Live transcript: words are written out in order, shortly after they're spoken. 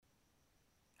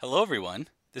Hello, everyone.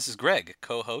 This is Greg,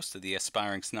 co host of the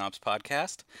Aspiring Snobs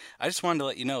podcast. I just wanted to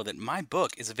let you know that my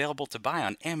book is available to buy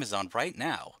on Amazon right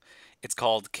now. It's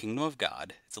called Kingdom of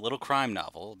God. It's a little crime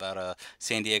novel about a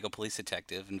San Diego police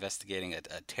detective investigating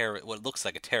what looks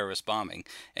like a terrorist bombing.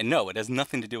 And no, it has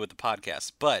nothing to do with the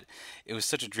podcast, but it was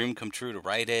such a dream come true to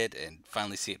write it and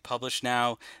finally see it published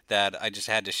now that I just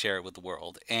had to share it with the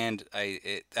world. And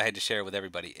I had to share it with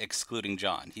everybody, excluding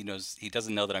John. He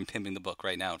doesn't know that I'm pimping the book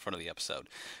right now in front of the episode.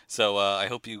 So I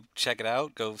hope you check it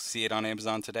out. Go see it on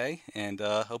Amazon today, and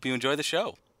hope you enjoy the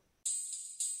show.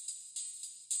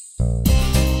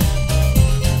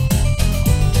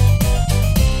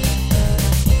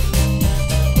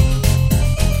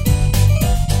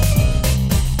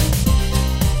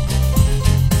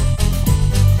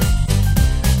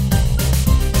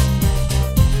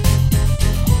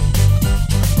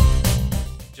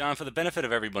 John, for the benefit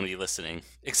of everybody listening,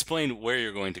 explain where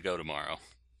you're going to go tomorrow.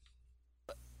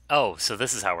 Oh, so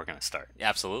this is how we're going to start.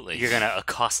 Absolutely. You're going to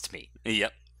accost me.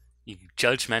 Yep. You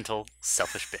judgmental,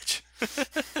 selfish bitch.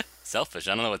 Selfish?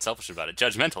 I don't know what's selfish about it.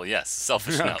 Judgmental, yes.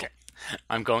 Selfish, no. Okay.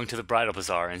 I'm going to the Bridal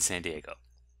Bazaar in San Diego.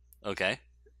 Okay.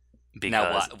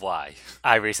 Because Now, why?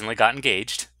 I recently got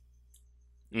engaged.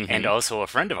 Mhm. And also a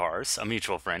friend of ours, a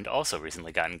mutual friend, also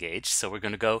recently got engaged. So we're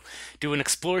going to go do an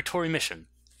exploratory mission.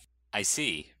 I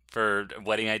see. For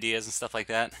wedding ideas and stuff like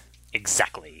that?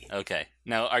 Exactly. Okay.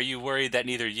 Now, are you worried that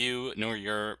neither you nor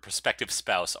your prospective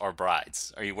spouse are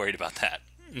brides? Are you worried about that?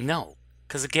 No.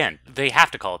 Because again, they have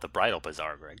to call it the Bridal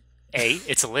Bazaar, Greg. A,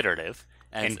 it's alliterative.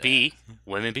 And B,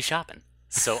 women be shopping.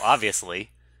 So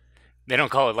obviously, they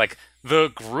don't call it like the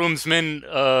groomsman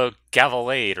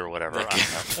gavelade or whatever.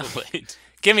 I don't know.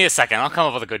 Give me a second. I'll come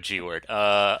up with a good G word.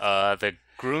 The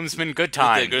groomsman good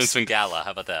times. The groomsman gala.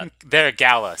 How about that? Their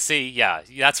gala. See, yeah,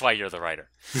 that's why you're the writer.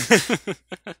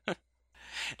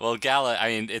 Well, gala, I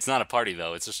mean, it's not a party,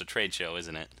 though. It's just a trade show,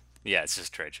 isn't it? Yeah, it's just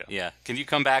a trade show. Yeah. Can you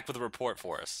come back with a report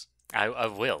for us? I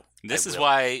will. This is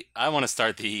why I want to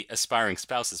start the Aspiring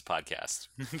Spouses podcast.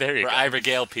 There you where go. I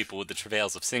regale people with the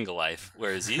travails of single life,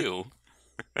 whereas you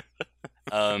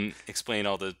explain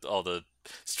all the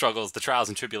struggles, the trials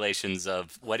and tribulations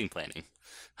of wedding planning.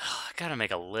 I gotta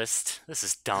make a list. This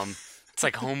is dumb. It's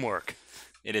like homework.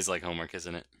 It is like homework,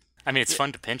 isn't it? I mean, it's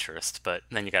fun to Pinterest, but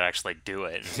then you gotta actually do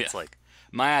it. And It's like,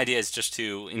 My idea is just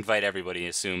to invite everybody and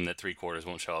assume that 3/4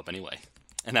 won't show up anyway.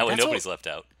 And that way That's nobody's left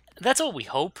out. that's what we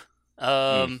hope.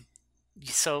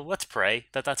 So let's pray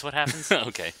that that's what happens.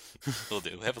 Okay, we'll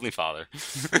do. Heavenly Father.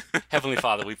 Heavenly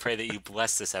Father, we pray that you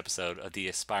bless this episode of the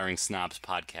Aspiring Snobs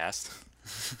podcast.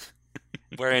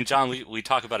 Wherein, John, we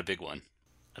talk about a big one.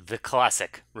 The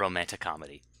classic romantic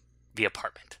comedy, The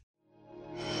Apartment.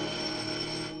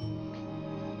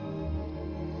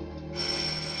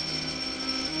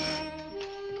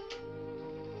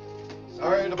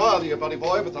 Sorry to bother you, buddy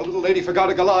boy, but the little lady forgot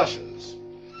her galoshes.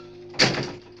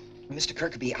 Mr.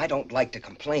 Kirkby, I don't like to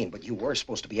complain, but you were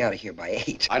supposed to be out of here by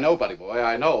 8. I know, buddy boy,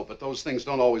 I know, but those things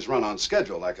don't always run on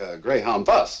schedule like a Greyhound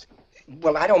bus.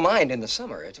 Well, I don't mind in the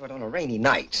summer. It's what on a rainy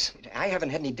night. I haven't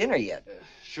had any dinner yet.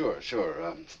 Sure.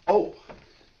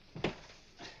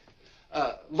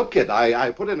 Look, kid,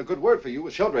 I put in a good word for you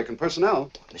with Sheldrake and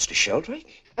personnel. Mr.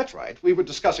 Sheldrake? That's right. We were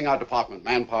discussing our department,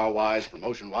 manpower-wise,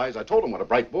 promotion-wise. I told them what a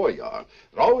bright boy you are.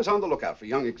 They're always on the lookout for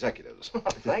young executives.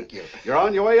 Thank you. You're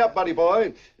on your way up, buddy boy,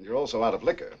 and you're also out of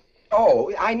liquor.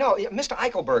 Oh, I know. Mr.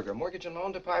 Eichelberger, Mortgage and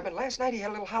Loan Department. Last night he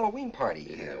had a little Halloween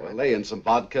party. Yeah, well, lay in some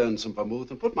vodka and some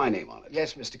vermouth and put my name on it.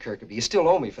 Yes, Mr. Kirkby. You still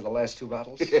owe me for the last 2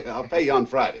 bottles? Yeah, I'll pay you on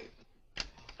Friday.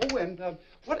 Oh, and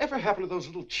whatever happened to those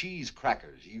little cheese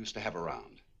crackers you used to have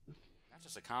around? Not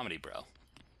just a comedy, bro.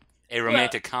 A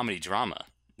romantic comedy drama.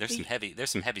 There's some heavy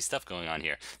stuff going on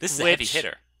here. This is a heavy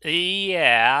hitter.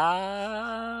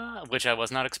 Yeah, which I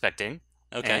was not expecting.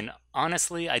 Okay. And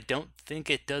honestly, I don't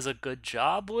think it does a good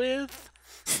job with.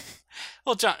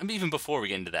 Well, John, even before we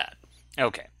get into that,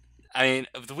 Okay. I mean,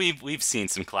 we've seen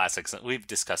some classics. We've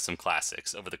discussed some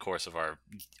classics over the course of our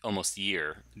almost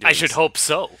year. I should hope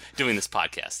so. Doing this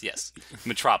podcast. Yes,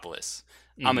 Metropolis,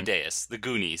 Amadeus, The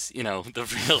Goonies. You know,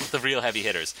 the real heavy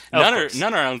hitters. None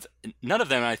of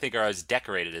them I think are as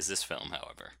decorated as this film.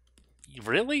 However,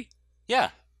 Really? yeah,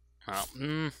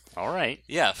 Oh, all right.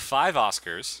 yeah, 5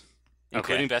 Oscars,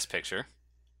 including Okay. Best Picture.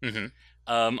 Mm-hmm.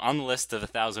 On the list of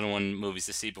 1,001 movies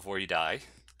to see before you die.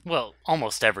 Well,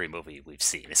 almost every movie we've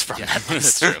seen is from that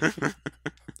That's list. true.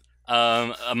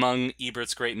 Among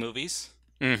Ebert's great movies.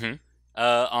 Mm-hmm.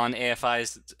 On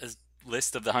AFI's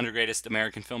list of the 100 greatest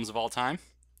American films of all time.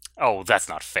 Oh, that's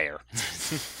not fair.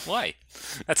 Why?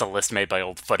 That's a list made by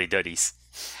old fuddy-duddies.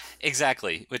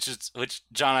 Exactly. Which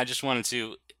John, I just wanted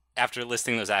to after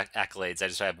listing those accolades, I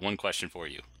just have one question for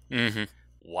you. Mm-hmm.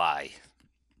 Why?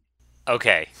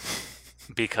 Okay.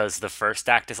 Because the first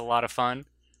act is a lot of fun,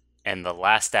 and the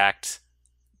last act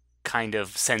kind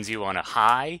of sends you on a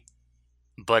high,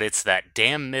 but it's that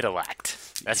damn middle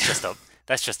act. That's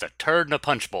just a turd in a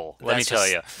punch bowl, let me tell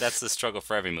you. That's the struggle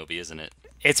for every movie, isn't it?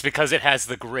 It's because it has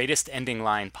the greatest ending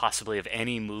line possibly of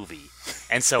any movie.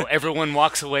 And so everyone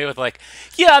walks away with like,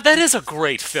 yeah, that is a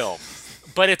great film.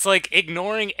 But it's like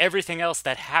ignoring everything else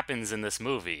that happens in this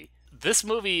movie. This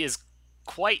movie is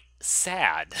quite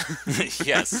sad.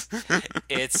 Yes.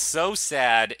 It's so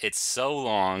sad, it's so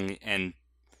long, and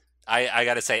I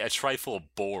gotta say, a trifle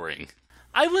boring.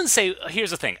 I wouldn't say,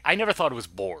 here's the thing, I never thought it was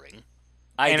boring.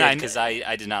 I did, because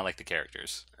I did not like the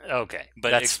characters. Okay.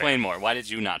 But that's explain fair. more. Why did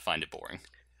you not find it boring?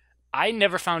 I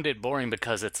never found it boring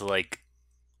because it's like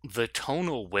the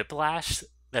tonal whiplash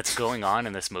that's going on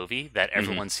in this movie that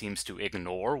everyone seems to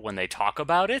ignore when they talk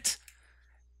about it.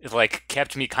 It like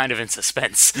kept me kind of in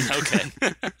suspense. Okay.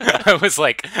 I was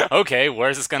like, okay,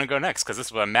 where's this going to go next? Because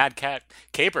this was a mad cat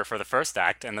caper for the first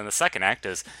act, and then the second act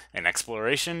is an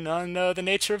exploration on the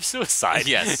nature of suicide.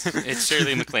 Yes, it's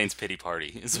Shirley MacLaine's pity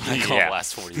party, is what I call the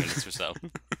last 40 minutes or so.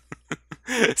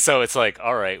 So it's like,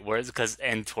 all right,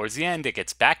 and towards the end, it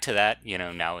gets back to that,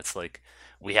 now it's like,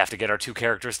 we have to get our two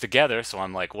characters together, so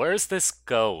I'm like, where's this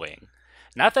going?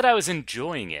 Not that I was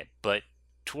enjoying it, but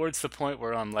towards the point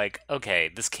where I'm like, okay,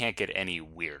 this can't get any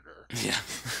weirder. Yeah.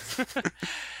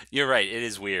 You're right, it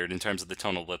is weird in terms of the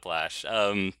tonal whiplash.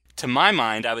 To my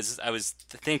mind, I was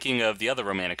thinking of the other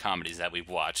romantic comedies that we've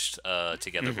watched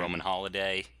together, Roman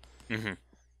Holiday.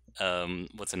 Mm-hmm.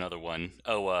 What's another one?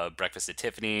 Breakfast at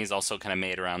Tiffany's, also kind of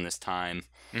made around this time.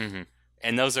 Mm-hmm.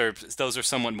 And those are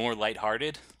somewhat more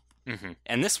lighthearted. Mm-hmm.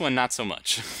 And this one, not so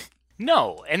much.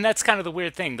 No, and that's kind of the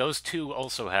weird thing. Those two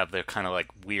also have their kind of like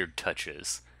weird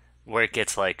touches, where it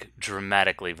gets like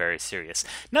dramatically very serious.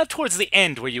 Not towards the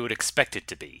end where you would expect it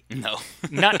to be. No.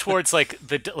 Not towards like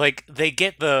they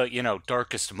get the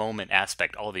darkest moment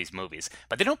aspect, all these movies,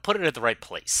 but they don't put it at the right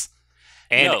place,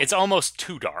 and it's almost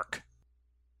too dark.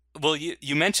 Well,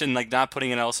 you mentioned like not putting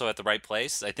it also at the right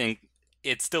place. I think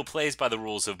it still plays by the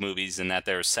rules of movies in that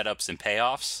there are setups and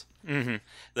payoffs. Mm-hmm.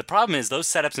 The problem is those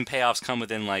setups and payoffs come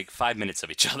within like 5 minutes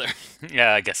of each other.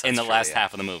 Yeah, I guess that's in the true, last yeah.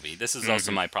 half of the movie. This is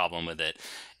also my problem with it.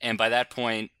 And by that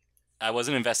point, I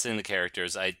wasn't invested in the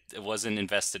characters. I wasn't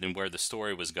invested in where the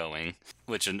story was going,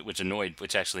 which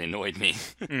actually annoyed me.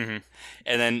 Mm-hmm.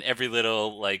 And then every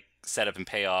little like setup and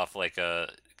payoff, like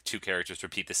two characters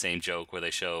repeat the same joke where they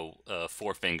show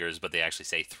 4 fingers, but they actually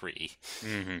say 3.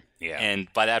 Mm-hmm. Yeah.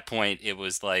 And by that point, it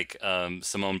was like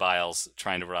Simone Biles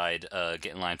trying to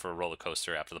get in line for a roller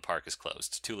coaster after the park is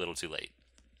closed. Too little, too late.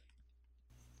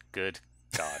 Good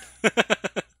God.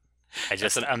 I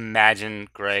just imagine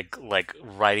Greg like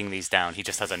writing these down. He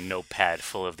just has a notepad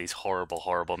full of these horrible,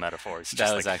 horrible metaphors.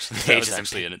 That was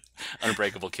actually an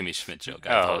Unbreakable Kimmy Schmidt joke.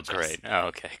 I apologize. Great. Oh,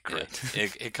 okay, great. Yeah,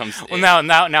 it comes. Well,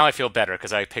 now I feel better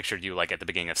because I pictured you like at the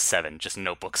beginning of 7, just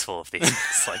notebooks full of these,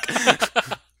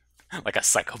 like a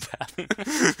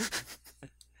psychopath.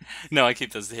 No, I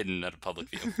keep those hidden at a public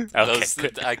view. Okay,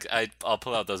 good. I'll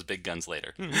pull out those big guns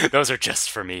later. Those are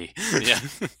just for me. Yeah.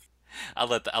 I'll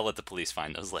let the police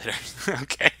find those later.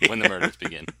 Okay. When the murders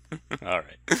begin. All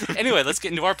right. Anyway, let's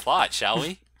get into our plot, shall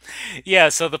we? Yeah,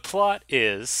 so the plot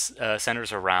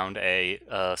centers around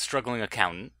a struggling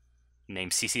accountant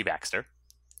named C.C. Baxter,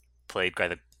 played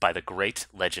by the great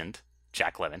legend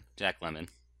Jack Lemmon. Jack Lemmon.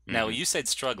 Now, you said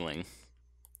struggling.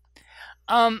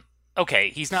 Okay,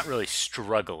 he's not really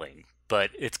struggling,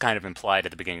 but it's kind of implied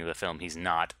at the beginning of the film he's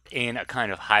not in a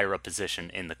kind of higher up position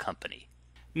in the company.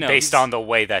 No, based on the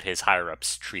way that his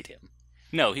higher-ups treat him.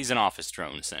 No, he's an office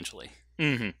drone, essentially.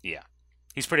 Mm-hmm, yeah.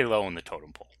 He's pretty low on the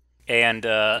totem pole. And,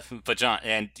 but John,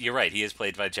 and you're right, he is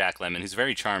played by Jack Lemmon, who's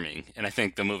very charming, and I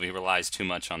think the movie relies too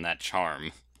much on that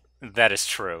charm. That is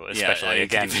true, especially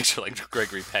again. Can you picture like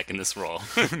Gregory Peck in this role?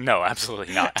 No,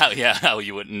 absolutely not. How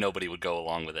nobody would go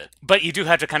along with it. But you do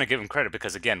have to kind of give him credit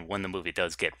because again, when the movie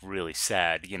does get really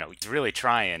sad, he's really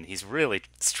trying. He's really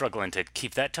struggling to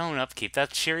keep that tone up, keep that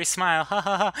cheery smile. Ha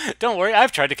ha ha! Don't worry,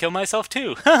 I've tried to kill myself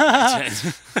too.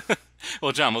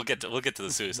 Well, John, we'll get to the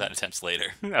suicide attempts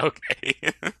later. Okay.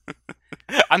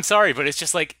 I'm sorry, but it's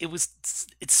just like it's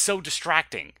so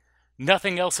distracting.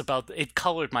 Nothing else about it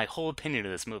colored my whole opinion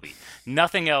of this movie.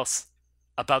 Nothing else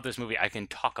about this movie I can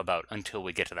talk about until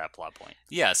we get to that plot point.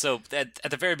 Yeah, so at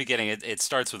the very beginning, it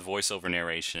starts with voiceover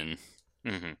narration,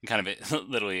 kind of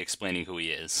literally explaining who he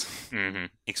is,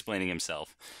 explaining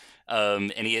himself,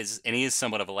 and he is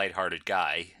somewhat of a lighthearted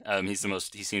guy. He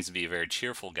seems to be a very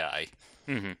cheerful guy.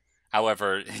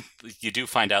 However, you do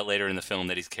find out later in the film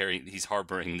that he's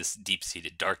harboring this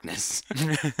deep-seated darkness.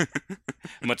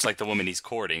 Much like the woman he's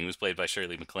courting, who's played by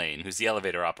Shirley MacLaine, who's the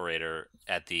elevator operator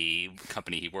at the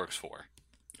company he works for.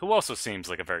 Who also seems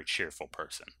like a very cheerful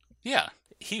person. Yeah,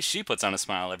 she puts on a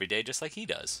smile every day just like he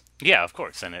does. Yeah, of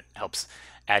course, and it helps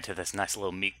add to this nice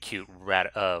little meet-cute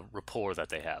rapport that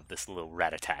they have, this little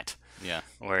rat-a-tat. Yeah.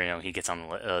 Where, he gets on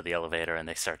the elevator and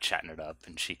they start chatting it up,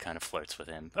 and she kind of flirts with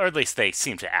him. Or at least they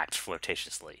seem to act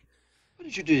flirtatiously. What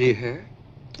did you do to your hair?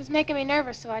 It was making me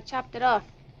nervous, so I chopped it off.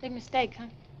 Big mistake, huh?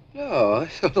 No, I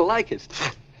sort of like it.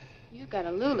 You got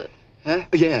a lulu. Huh?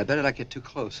 Yeah, I better not get too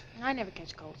close. I never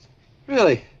catch colds.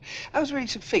 Really? I was reading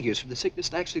some figures from the Sickness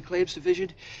and Accident Claims Division.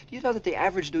 Do you know that the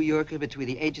average New Yorker between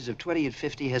the ages of 20 and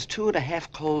 50 has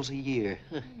 2.5 colds a year?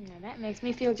 Now, that makes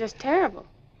me feel just terrible.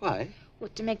 Why? Well,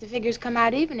 to make the figures come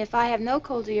out even, if I have no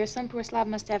colds a year, some poor slob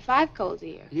must have 5 colds a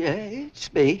year. Yeah,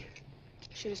 it's me.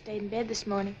 Should have stayed in bed this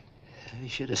morning. I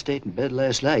should have stayed in bed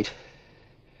last night.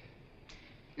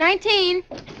 19.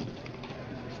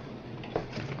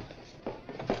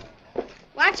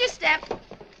 Watch your step.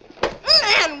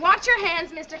 And watch your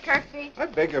hands, Mr. Kirkby. I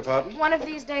beg your pardon? One of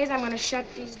these days, I'm going to shut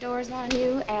these doors on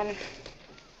you and...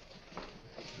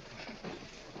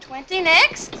 20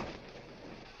 next.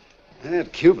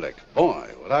 Aunt Kublik. Boy,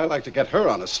 would I like to get her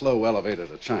on a slow elevator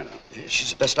to China. Yeah, she's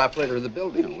the best operator in the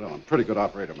building. Yeah, well, I'm a pretty good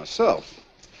operator myself.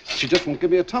 She just won't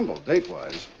give me a tumble,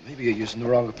 date-wise. Maybe you're using the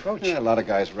wrong approach. Yeah, a lot of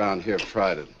guys around here have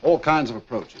tried it. All kinds of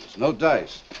approaches. No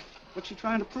dice. What's she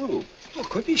trying to prove? Well,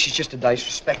 could be. She's just a nice,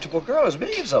 respectable girl. There's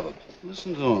millions of them.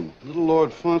 Listen to him. Little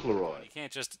Lord Fauntleroy.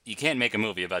 You can't make a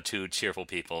movie about two cheerful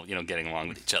people, getting along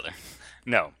with each other.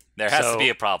 No. There has to be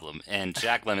a problem, and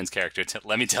Jack Lemmon's character,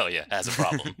 let me tell you, has a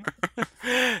problem.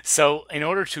 So, in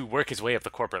order to work his way up the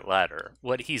corporate ladder,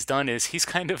 what he's done is he's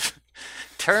kind of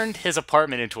turned his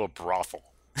apartment into a brothel.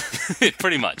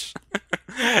 Pretty much.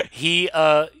 He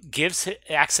gives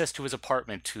access to his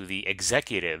apartment to the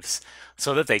executives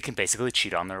so that they can basically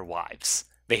cheat on their wives.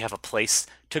 They have a place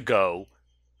to go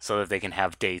so that they can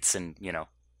have dates and,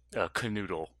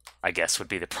 canoodle, I guess would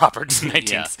be the proper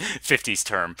 1950s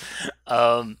term.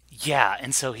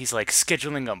 And so he's like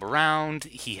scheduling them around.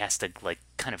 He has to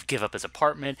kind of give up his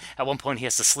apartment. At one point he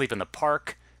has to sleep in the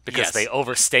park because they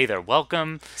overstay their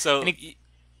welcome. So,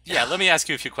 let me ask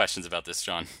you a few questions about this,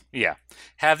 John. Yeah.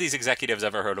 Have these executives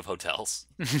ever heard of hotels?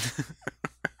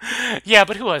 Yeah,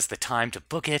 but who has the time to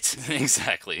book it?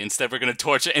 Exactly. Instead, we're going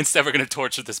to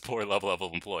torture this poor level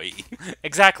employee.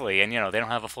 Exactly, and they don't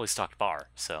have a fully stocked bar,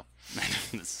 so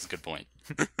this is a good point.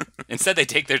 Instead, they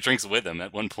take their drinks with them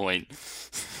at one point.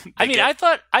 I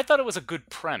thought it was a good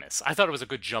premise. I thought it was a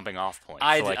good jumping off point.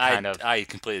 I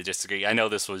completely disagree. I know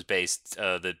this was based,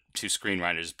 the two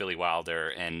screenwriters, Billy Wilder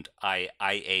and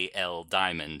IAL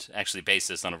Diamond, actually based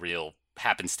this on a real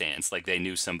happenstance. Like, they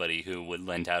knew somebody who would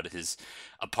lend out his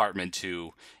apartment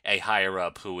to a higher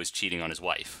up who was cheating on his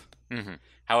wife. Mm-hmm.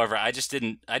 However, I just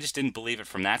didn't believe it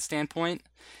from that standpoint.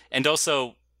 And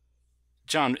also,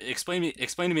 John, explain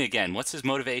to me again. What's his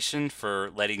motivation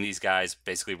for letting these guys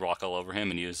basically walk all over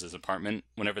him and use his apartment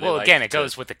whenever they like? Well, again, it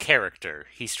goes with the character.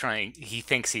 He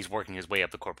thinks he's working his way up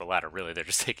the corporate ladder. Really, they're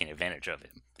just taking advantage of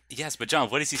him. Yes, but John,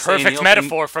 what does he say? Perfect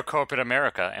metaphor for corporate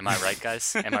America. Am I right,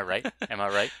 guys? Am I right? Am I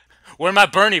right? Where are my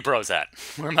Bernie bros at?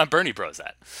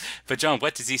 But John,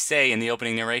 what does he say in the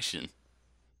opening narration?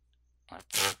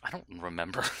 I don't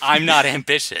remember. I'm not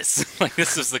ambitious.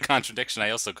 This was the contradiction I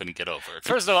also couldn't get over.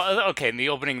 First of all, okay, and the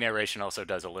opening narration also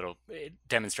it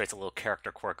demonstrates a little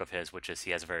character quirk of his, which is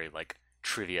he has a very,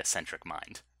 trivia-centric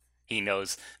mind. He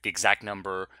knows the exact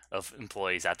number of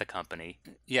employees at the company.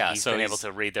 Yeah, he's been able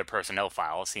to read their personnel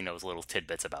files. He knows little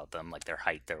tidbits about them, like their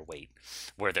height, their weight,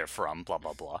 where they're from, blah,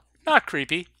 blah, blah. Not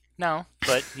creepy, no,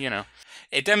 but,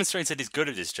 It demonstrates that he's good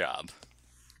at his job.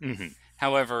 Mm-hmm.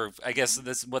 However, I guess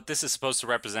what this is supposed to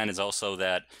represent is also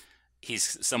that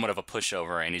he's somewhat of a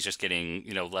pushover, and he's just getting,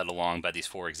 led along by these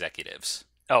four executives.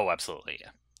 Oh, absolutely, yeah.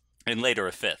 And later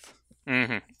a fifth.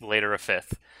 Mm-hmm. Later a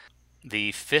fifth.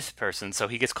 The fifth person, so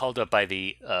he gets called up by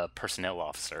the personnel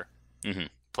officer,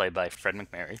 played by Fred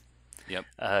McMurray. Yep.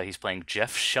 He's playing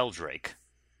Jeff Sheldrake.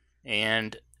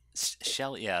 And...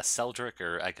 Seldrick,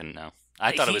 or I couldn't know.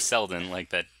 I thought it was Selden, like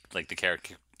the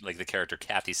character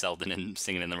Kathy Selden in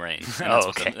Singing in the Rain.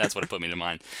 Okay. That's what it put me to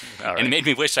mind. Right. And it made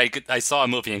me wish I saw a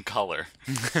movie in color.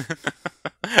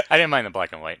 I didn't mind the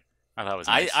black and white. I thought it was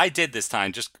nice. I did this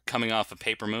time, just coming off of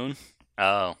Paper Moon.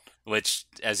 Oh. Which,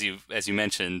 as you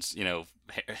mentioned,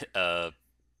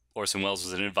 Orson Welles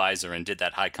was an advisor and did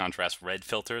that high contrast red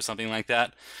filter or something like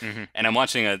that. Mm-hmm. And I'm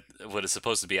watching what is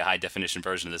supposed to be a high definition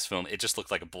version of this film. It just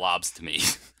looked like a blobs to me.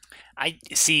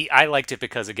 I liked it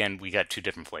because, again, we got two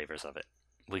different flavors of it.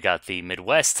 We got the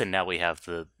Midwest, and now we have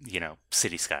the,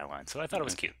 city skyline. So I thought it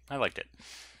was cute. I liked it.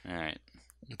 All right.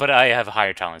 But I have a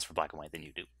higher tolerance for black and white than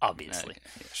you do, obviously.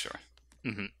 Yeah, sure.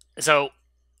 So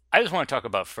I just want to talk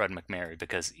about Fred McMurray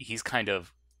because he's kind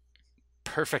of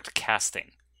perfect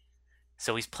casting.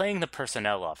 So he's playing the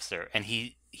personnel officer, and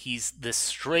he's this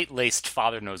straight-laced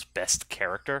father-knows-best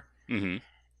character. Mm-hmm.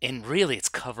 And really, it's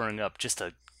covering up just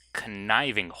a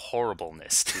conniving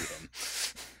horribleness to him.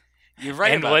 You're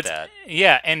right about that.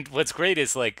 Yeah, and what's great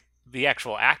is, like, the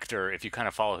actual actor, if you kind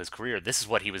of follow his career, this is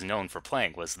what he was known for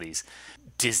playing, was these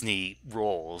Disney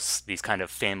roles, these kind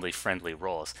of family-friendly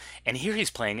roles. And here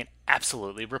he's playing an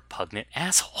absolutely repugnant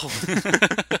asshole.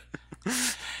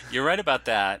 You're right about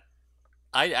that.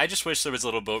 I just wish there was a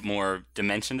little bit more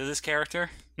dimension to this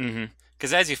character. Mm-hmm.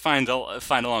 Because as you find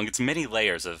along, it's many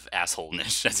layers of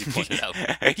assholeness, as you pointed out.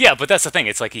 Yeah, but that's the thing.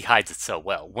 It's like he hides it so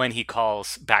well. When he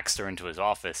calls Baxter into his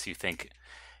office, you think,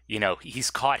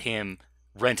 he's caught him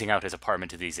renting out his apartment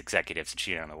to these executives and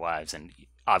cheating on their wives, and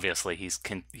obviously he's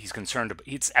concerned.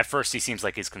 At first, he seems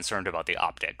like he's concerned about the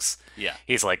optics. Yeah.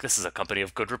 He's like, this is a company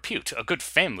of good repute, a good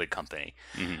family company.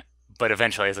 Mm-hmm. But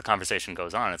eventually, as the conversation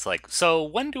goes on, it's like, so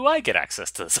when do I get access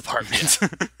to this apartment?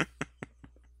 Yeah.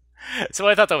 So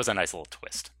I thought that was a nice little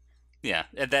twist. Yeah,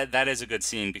 that is a good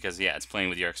scene because, it's playing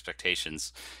with your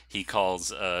expectations. He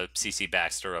calls C.C.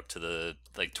 Baxter up to the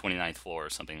 29th floor or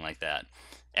something like that.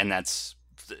 And that's...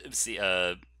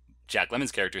 Jack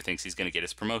Lemmon's character thinks he's going to get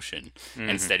his promotion. Mm-hmm.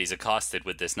 Instead, he's accosted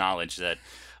with this knowledge that,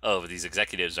 these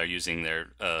executives are using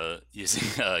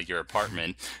your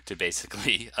apartment to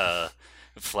basically...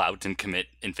 flout and commit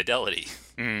infidelity.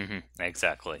 Mm-hmm.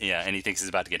 Exactly. Yeah, and he thinks he's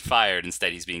about to get fired.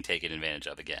 Instead, he's being taken advantage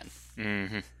of again.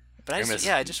 Mm-hmm. But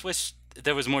I just wish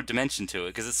there was more dimension to it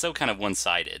because it's so kind of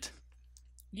one-sided.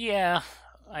 Yeah,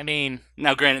 I mean...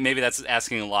 Now, granted, maybe that's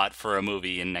asking a lot for a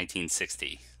movie in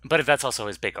 1960. But that's also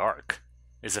his big arc,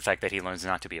 is the fact that he learns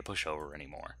not to be a pushover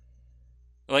anymore.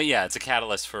 Well, yeah, it's a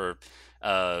catalyst for...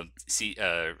 I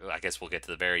guess we'll get to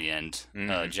the very end.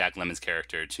 Mm-hmm. Jack Lemmon's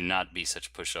character to not be such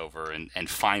a pushover and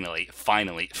finally,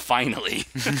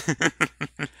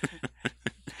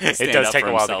 it does take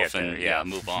a while to get there. And, yeah,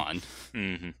 move on.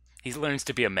 Mm-hmm. He learns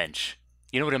to be a mensch.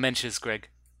 You know what a mensch is, Greg?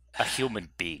 A human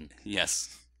being.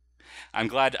 Yes. I'm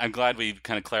glad we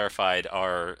kind of clarified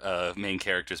our main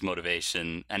character's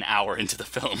motivation an hour into the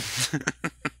film.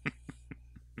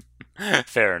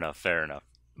 Fair enough.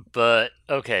 But,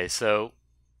 okay, so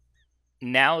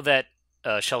now that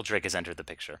Sheldrake has entered the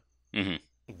picture, mm-hmm.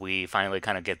 we finally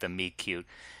kind of get the meet cute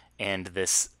and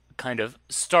this kind of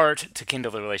start to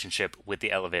kindle the relationship with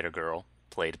the elevator girl,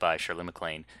 played by Shirley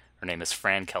MacLaine. Her name is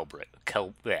Fran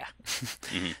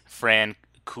mm-hmm. Fran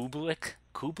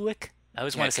Kubelik? I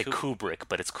always want to say Kubrick,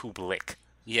 but it's Kubelik.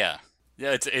 Yeah.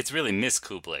 Yeah, it's really Miss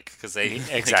Kubelik because they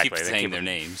keep saying their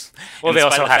names. Well, they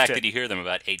also the have fact to... that you hear them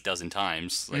about 8 dozen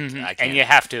times, mm-hmm. I can't... And you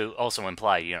have to also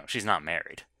imply, she's not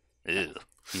married. Ew.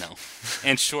 No,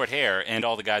 and short hair, and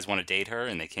all the guys want to date her,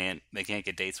 and they can't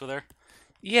get dates with her.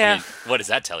 Yeah. I mean, what does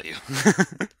that tell you?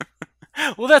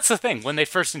 Well, that's the thing. When they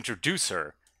first introduce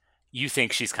her, you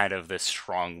think she's kind of this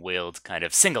strong-willed kind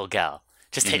of single gal,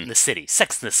 just hitting the city,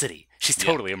 sex in the city. She's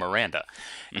totally a Miranda.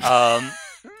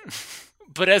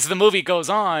 But as the movie goes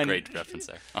on... Great reference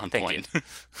there. On point.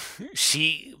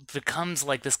 She becomes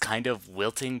like this kind of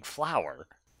wilting flower.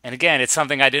 And again, it's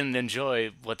something I didn't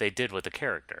enjoy what they did with the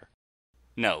character.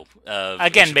 No.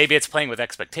 Again, maybe it's playing with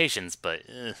expectations, but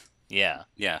yeah.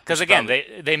 Yeah. Because again,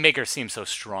 they make her seem so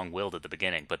strong-willed at the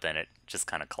beginning, but then it just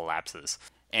kind of collapses.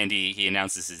 And he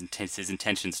announces his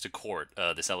intentions to court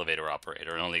this elevator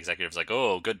operator, and all the executives are like,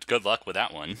 oh, good luck with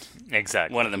that one.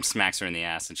 Exactly. One of them smacks her in the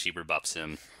ass, and she rebuffs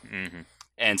him. Mm-hmm.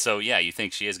 And so, yeah, you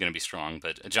think she is going to be strong,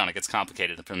 but John, it gets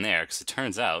complicated from there, because it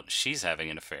turns out she's having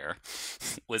an affair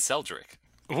with Sheldrake.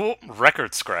 Ooh,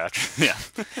 record scratch. Yeah.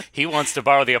 He wants to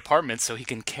borrow the apartment so he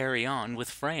can carry on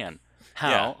with Fran.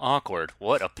 How awkward.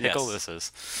 What a pickle this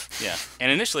is. Yeah.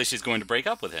 And initially she's going to break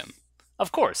up with him.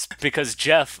 Of course, because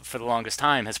Jeff, for the longest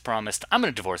time, has promised, I'm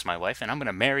going to divorce my wife and I'm going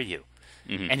to marry you.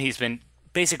 Mm-hmm. And he's been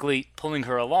basically pulling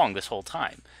her along this whole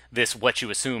time. This, what you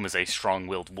assume is a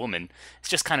strong-willed woman, is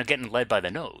just kind of getting led by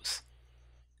the nose.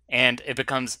 And it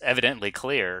becomes evidently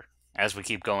clear, as we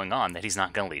keep going on, that he's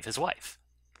not going to leave his wife.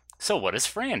 So what does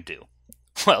Fran do?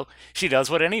 Well, she does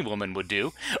what any woman would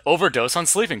do, overdose on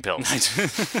sleeping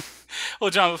pills.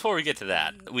 Well, John, before we get to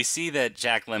that, we see that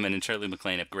Jack Lemmon and Shirley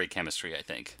MacLaine have great chemistry, I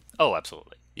think. Oh,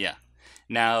 absolutely. Yeah.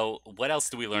 Now, what else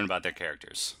do we learn about their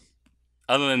characters?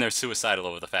 Other than they're suicidal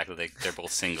over the fact that they're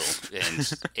both single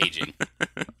and aging.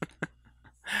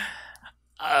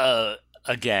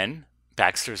 Again,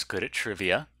 Baxter's good at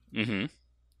trivia. Mm-hmm.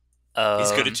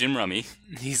 He's good at gin rummy.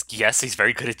 He's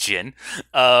very good at gin.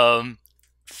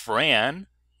 Fran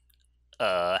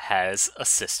has a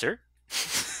sister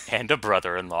and a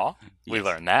brother-in-law. We Yes.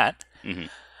 learn that.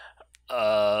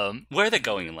 Where are they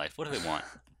going in life? What do they want?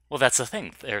 Well, that's the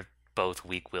thing. They're both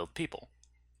weak-willed people,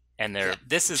 and they're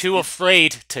This is too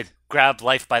afraid to grab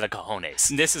life by the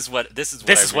cojones. This is what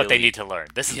They need to learn.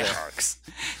 This is their arcs.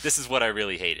 This is what I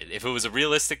really hated. If it was a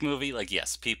realistic movie, like,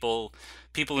 yes, people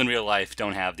in real life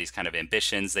don't have these kind of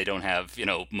ambitions. They don't have,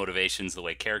 motivations the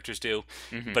way characters do.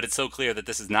 But it's so clear that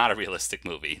this is not a realistic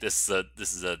movie. This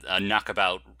is a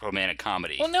knockabout romantic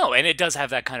comedy. Well, no, and it does have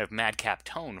that kind of madcap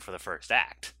tone for the first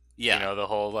act. Yeah. The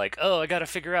whole, like, oh, I gotta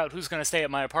figure out who's gonna stay at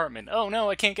my apartment. Oh,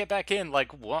 no, I can't get back in. Like,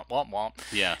 womp, womp, womp.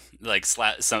 Yeah, like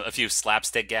a few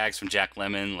slapstick gags from Jack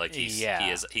Lemmon. Like he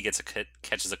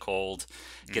catches a cold,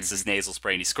 gets his nasal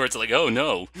spray, and he squirts it. Like, oh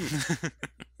no.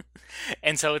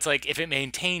 And so it's like, if it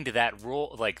maintained that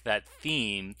role, like that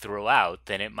theme throughout,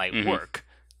 then it might work.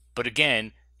 But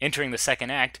again, entering the second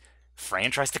act,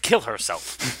 Fran tries to kill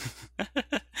herself.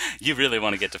 You really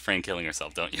want to get to Fran killing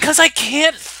herself, don't you? Because I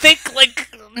can't think,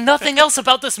 like, nothing else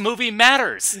about this movie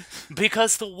matters.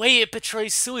 Because the way it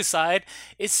portrays suicide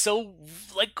is so,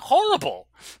 like, horrible.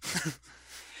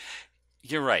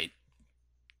 You're right.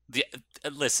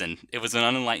 Listen, it was an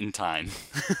unenlightened time.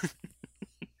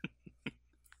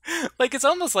 Like, it's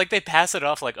almost like they pass it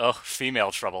off like, oh,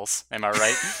 female troubles. Am I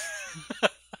right?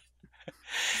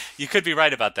 You could be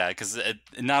right about that, because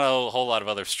not a whole lot of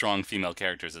other strong female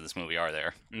characters in this movie are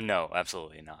there. No,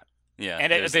 absolutely not. Yeah,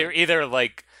 and they're either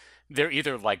like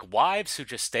wives who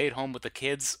just stay at home with the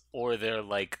kids, or they're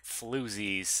like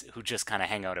floozies who just kind of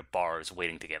hang out at bars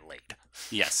waiting to get laid.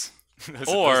 Yes. Those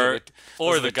or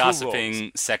are the two gossiping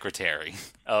roles. secretary.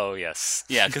 Oh, yes.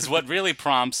 Yeah, because what really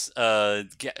prompts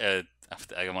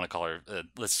I want to call her.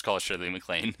 Let's just call her Shirley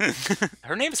MacLaine.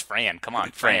 Her name is Fran. Come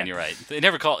on, Fran. You're right. They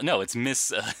never call. No, it's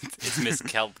Miss. It's Miss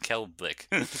Kelblick.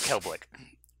 Kelblick.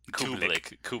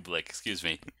 Kublik. Excuse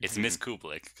me. It's Miss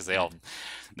Kublik, because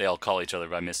they all call each other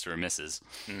by Mr. or Mrs.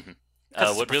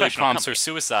 What really prompts her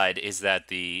suicide is that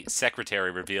the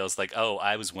secretary reveals, like, oh,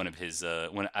 I was one of his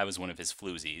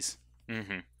floozies.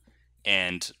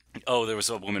 And, oh, there was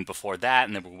a woman before that,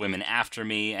 and there were women after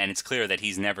me, and it's clear that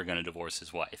he's never going to divorce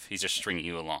his wife. He's just stringing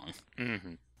you along.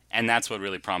 And that's what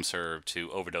really prompts her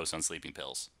to overdose on sleeping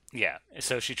pills. Yeah,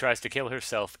 so she tries to kill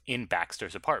herself in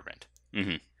Baxter's apartment.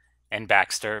 And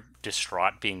Baxter,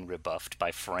 distraught, being rebuffed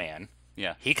by Fran.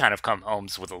 Yeah. He kind of comes home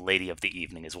with a lady of the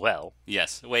evening as well.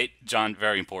 Yes. Wait, John,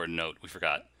 very important note. We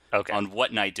forgot. Okay. On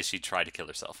what night did she try to kill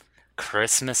herself?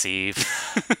 Christmas Eve.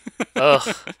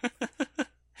 Ugh.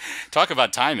 Talk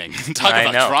about timing. Talk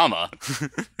about drama.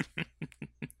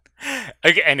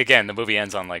 And again, the movie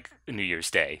ends on, like, New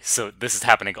Year's Day. So this is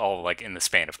happening all, like, in the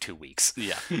span of 2 weeks.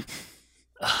 Yeah.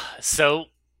 So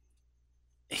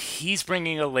he's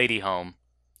bringing a lady home.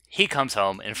 He comes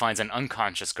home and finds an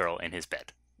unconscious girl in his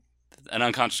bed. An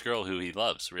unconscious girl who he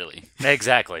loves, really.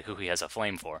 Exactly, who he has a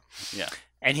flame for. Yeah.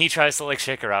 And he tries to, like,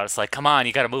 shake her out. It's like, come on,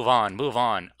 you gotta move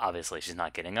on. Obviously, she's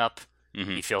not getting up.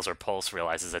 He feels her pulse,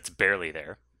 realizes it's barely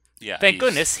there. Yeah. Thank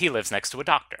goodness he lives next to a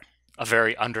doctor. A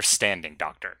very understanding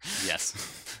doctor.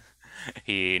 Yes.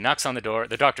 He knocks on the door.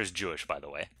 The doctor's Jewish, by the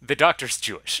way. The doctor's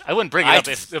Jewish. I wouldn't bring it up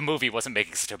if the movie wasn't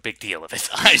making such a big deal of it.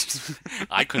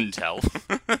 I couldn't tell.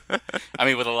 I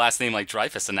mean, with a last name like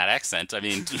Dreyfus and that accent, I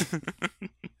mean...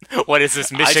 What is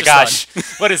this,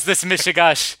 Mishigash? What is this,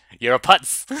 Mishigash? You're a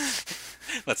putz.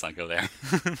 Let's not go there.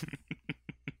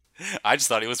 I just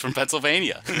thought he was from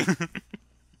Pennsylvania.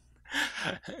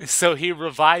 So he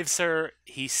revives her.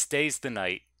 He stays the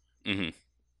night. And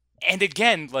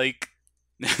again, like...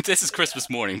 This is Christmas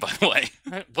morning, by the way.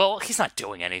 Well, he's not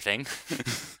doing anything.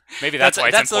 Maybe that's why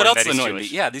it's important that he's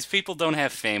Jewish. Yeah, these people don't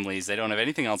have families. They don't have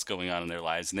anything else going on in their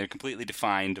lives, and they're completely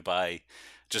defined by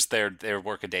just their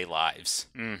workaday lives.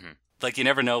 Like, you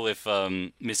never know if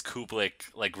Miss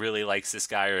Kublik, like, really likes this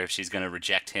guy, or if she's going to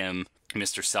reject him,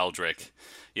 Mr. Seldrick.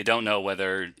 You don't know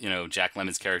whether, Jack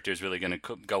Lemmon's character is really going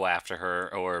to go after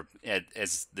her, or,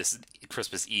 as this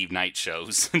Christmas Eve night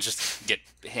shows, just get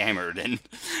hammered and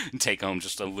take home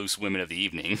just a loose women of the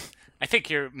evening. I think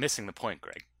you're missing the point,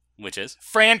 Greg. Which is?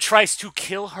 Fran tries to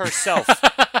kill herself,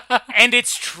 and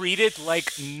it's treated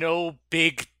like no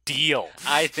big deal.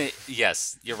 I think,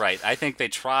 yes, you're right. I think they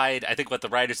tried. I think what the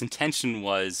writer's intention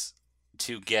was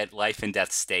to get life and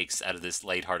death stakes out of this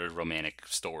lighthearted romantic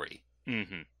story.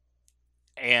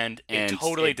 And it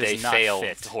totally does not failed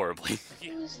fit. Horribly.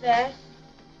 Who's that?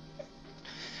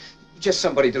 Just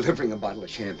somebody delivering a bottle of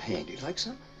champagne. Do you like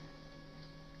some?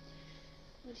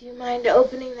 Would you mind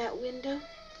opening that window?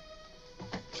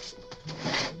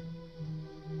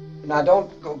 Now,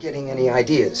 don't go getting any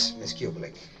ideas, Miss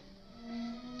Kubelik.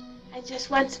 I just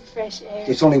want some fresh air.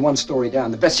 It's only one story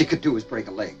down. The best you could do is break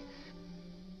a leg.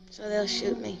 So they'll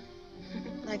shoot me.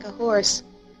 Like a horse.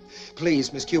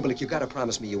 Please, Miss Kubelik, you gotta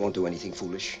promise me you won't do anything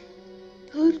foolish.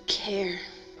 Who'd care?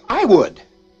 I would.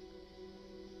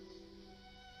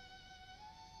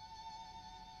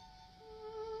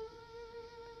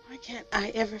 Why can't I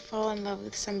ever fall in love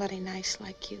with somebody nice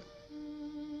like you?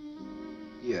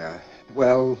 Yeah,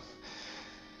 well,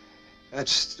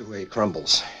 that's the way it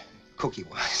crumbles,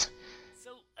 cookie-wise.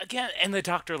 So again, and the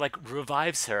doctor like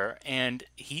revives her, and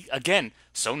he again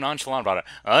so nonchalant about it.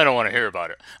 I don't want to hear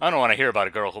about it. I don't want to hear about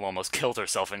a girl who almost killed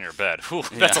herself in your bed. Whew,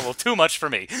 that's a little too much for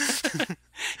me.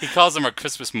 He calls them on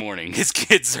Christmas morning. His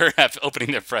kids are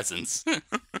opening their presents.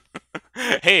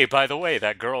 Hey, by the way,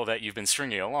 that girl that you've been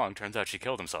stringing along, turns out she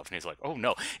killed herself. And he's like, oh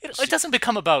no. It doesn't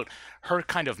become about her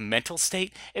kind of mental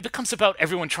state. It becomes about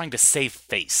everyone trying to save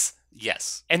face.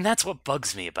 Yes. And that's what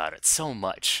bugs me about it so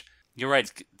much. You're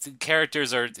right. The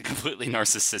characters are completely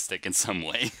narcissistic in some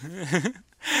way.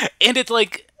 And it's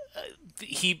like,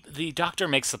 the doctor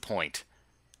makes the point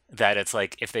that it's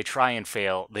like, if they try and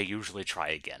fail, they usually try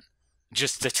again.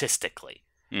 Just statistically.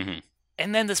 Mm-hmm.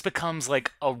 And then this becomes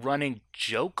like a running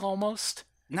joke almost.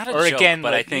 Not a or joke, again,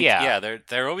 but like, I think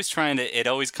they're always trying to. It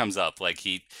always comes up like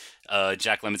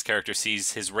Jack Lemmon's character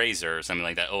sees his razor or something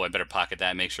like that. Oh, I better pocket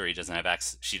that. Make sure he doesn't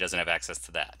have she doesn't have access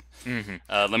to that. Mm-hmm.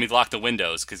 Let me lock the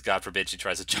windows because God forbid she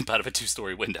tries to jump out of a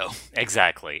 2-story window.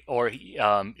 Exactly. Or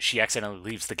she accidentally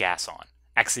leaves the gas on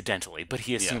accidentally, but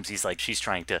he assumes she's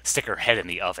trying to stick her head in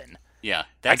the oven. Yeah,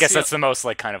 I guess that's the most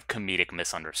like kind of comedic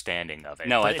misunderstanding of it.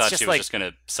 No, but I thought she was just going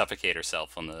to suffocate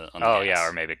herself on the gas. Yeah,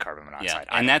 or maybe carbon monoxide.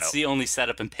 Yeah, and that's the only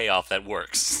setup and payoff that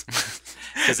works.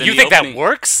 You think that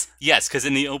works? Yes, because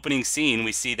in the opening scene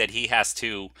we see that he has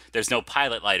to. There's no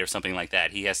pilot light or something like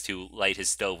that. He has to light his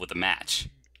stove with a match,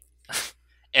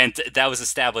 and that was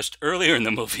established earlier in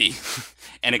the movie,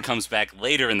 and it comes back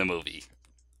later in the movie.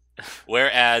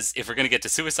 Whereas if we're going to get to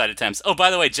suicide attempts, oh by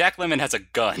the way, Jack Lemmon has a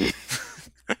gun.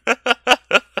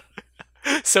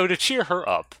 So to cheer her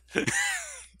up,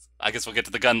 I guess we'll get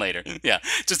to the gun later. Yeah,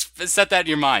 just set that in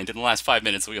your mind. In the last 5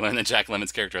 minutes, we learn that Jack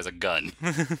Lemmon's character has a gun.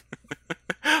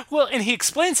 Well, and he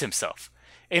explains himself.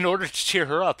 In order to cheer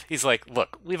her up, he's like,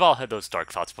 look, we've all had those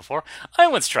dark thoughts before. I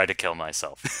once tried to kill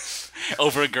myself.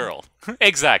 Over a girl.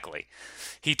 Exactly.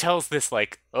 He tells this,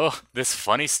 this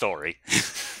funny story.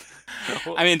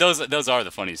 I mean, those are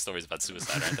the funniest stories about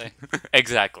suicide, aren't they?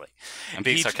 Exactly. I'm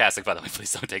being sarcastic, by the way.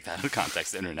 Please don't take that out of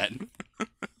context, internet.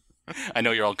 I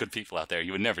know you're all good people out there.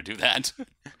 You would never do that.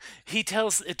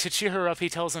 To cheer her up, he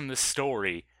tells him this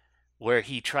story where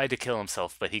he tried to kill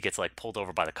himself, but he gets pulled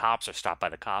over by the cops or stopped by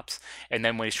the cops. And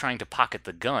then when he's trying to pocket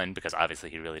the gun, because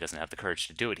obviously he really doesn't have the courage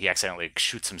to do it, he accidentally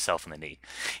shoots himself in the knee.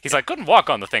 He's like, couldn't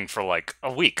walk on the thing for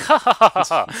a week. Ha ha ha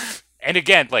ha. And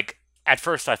again, at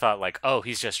first I thought oh,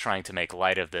 he's just trying to make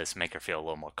light of this, make her feel a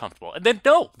little more comfortable. And then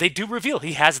no, they do reveal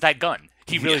he has that gun.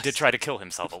 He really did try to kill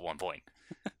himself at one point.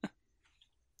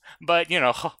 But we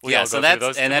all go through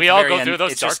those. And we all go through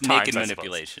those dark times. Naked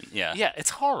manipulation. Yeah. Yeah, it's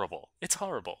horrible. It's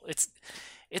horrible.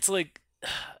 It's like,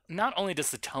 not only does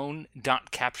the tone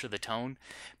not capture the tone,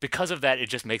 because of that, it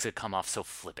just makes it come off so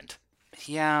flippant.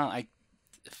 Yeah,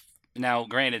 Now,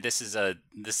 granted, this is a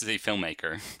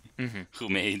filmmaker who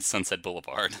made Sunset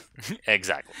Boulevard.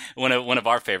 Exactly. One of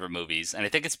our favorite movies, and I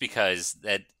think it's because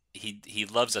that he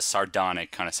loves a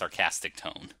sardonic, kind of sarcastic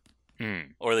tone,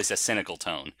 or at least a cynical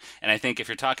tone. And I think if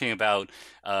you're talking about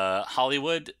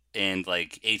Hollywood and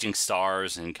aging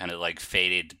stars and kind of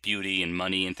faded beauty and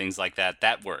money and things like that,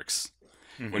 that works.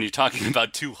 Mm-hmm. When you're talking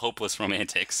about two hopeless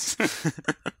romantics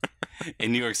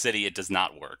in New York City, it does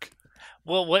not work.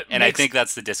 Well, I think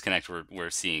that's the disconnect we're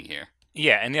seeing here.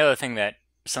 Yeah, and the other thing that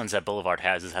Sunset Boulevard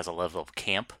has a level of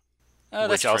camp,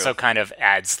 which true. Also kind of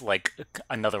adds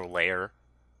another layer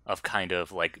of kind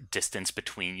of distance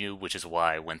between you, which is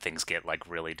why when things get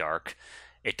really dark,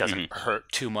 it doesn't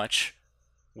hurt too much.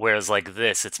 Whereas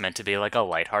this, it's meant to be a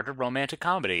lighthearted romantic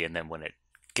comedy, and then when it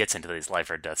gets into these life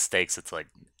or death stakes, it's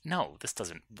no, this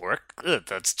doesn't work.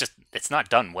 It's not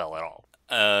done well at all.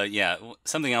 Yeah,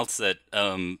 something else that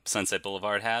Sunset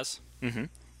Boulevard has,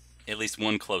 at least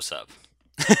one close-up.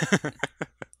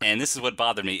 And this is what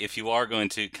bothered me. If you are going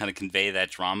to kind of convey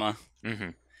that drama,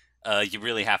 you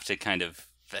really have to kind of,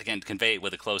 again, convey it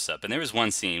with a close-up. And there was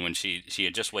one scene when she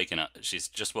had just woken up. She's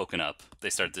just woken up. They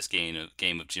started this game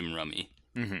of Jim Rummy.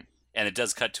 And it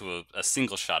does cut to a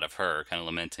single shot of her kind of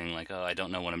lamenting, like, oh, I don't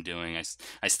know what I'm doing.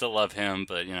 I still love him,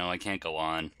 but, I can't go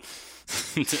on.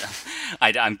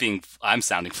 I'm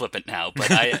sounding flippant now, but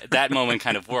that moment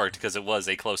kind of worked because it was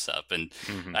a close-up. And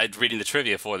I'm reading the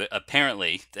trivia for that.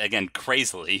 Apparently, again,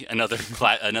 crazily, another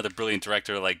brilliant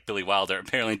director like Billy Wilder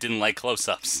apparently didn't like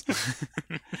close-ups.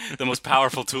 The most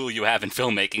powerful tool you have in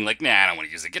filmmaking. Like, nah, I don't want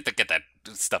to use it. Get that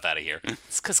stuff out of here.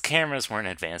 It's because cameras weren't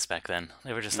advanced back then.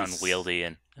 They were just unwieldy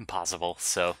and impossible.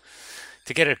 So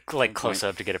to get it close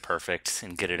up, to get it perfect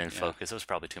and get it in focus, it was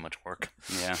probably too much work.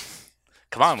 Yeah.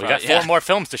 Come on, we got 4 more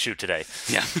films to shoot today.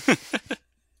 Yeah.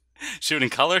 Shoot in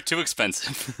color, too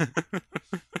expensive.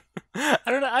 I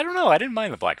don't know. I didn't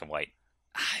mind the black and white.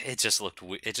 It just looked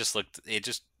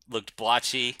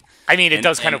blotchy. I mean, it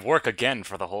does kind of work again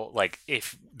for the whole, like,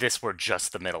 if this were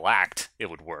just the middle act, it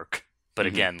would work. But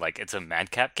again, like, it's a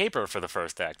madcap caper for the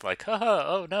first act. Like, haha,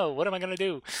 oh no, what am I going to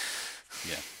do?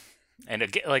 Yeah. And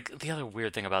again, like, the other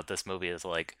weird thing about this movie is,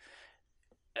 like,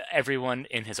 everyone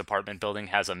in his apartment building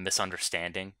has a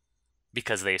misunderstanding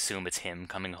because they assume it's him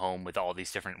coming home with all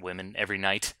these different women every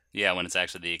night. Yeah, when it's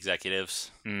actually the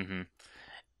executives. Mm-hmm.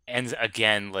 And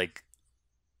again, like,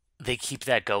 they keep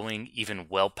that going even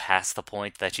well past the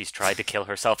point that she's tried to kill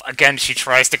herself. Again, she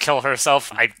tries to kill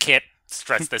herself. I can't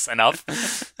stress this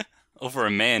enough. Over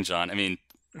a man, John. I mean,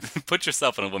 put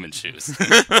yourself in a woman's shoes.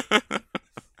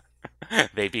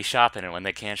 They be shopping, and when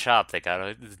they can't shop, they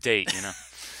gotta date,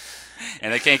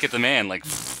 And they can't get the man. Like,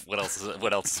 what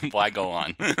else? Why go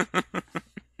on?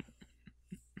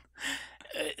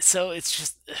 So it's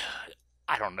just,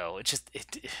 I don't know.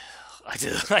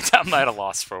 I'm at a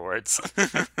loss for words.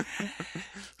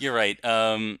 You're right.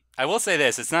 I will say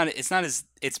this: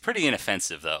 it's pretty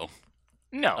inoffensive though.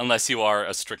 No, unless you are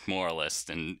a strict moralist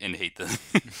and hate the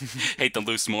hate the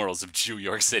loose morals of New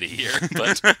York City here.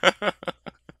 But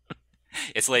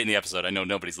it's late in the episode. I know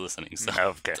nobody's listening, so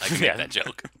okay. I can make that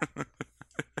joke.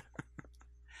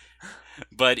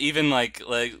 But even like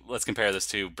let's compare this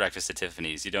to Breakfast at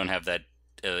Tiffany's. You don't have that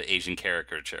Asian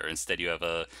caricature. Instead, you have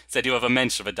a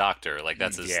mensch of a doctor. Like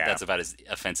that's about as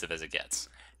offensive as it gets.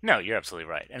 No, you're absolutely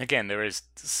right. And again, there is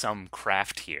some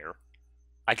craft here.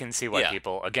 I can see why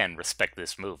people again respect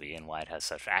this movie and why it has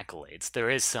such accolades. There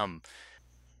is some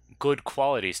good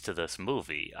qualities to this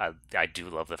movie. I do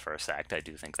love the first act. I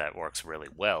do think that works really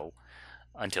well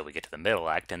until we get to the middle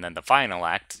act, and then the final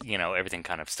act, everything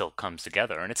kind of still comes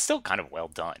together, and it's still kind of well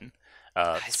done.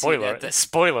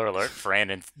 Spoiler alert: Fran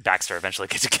and Baxter eventually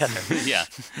get together. Yeah,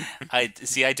 I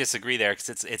disagree there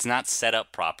because it's not set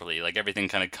up properly. Like everything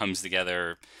kind of comes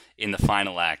together in the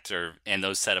final act, and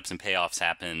those setups and payoffs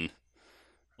happen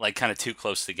like kind of too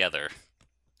close together.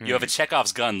 You have a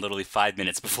Chekhov's gun literally 5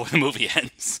 minutes before the movie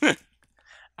ends.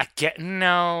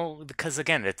 No, because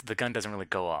again, the gun doesn't really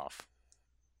go off.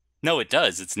 No, it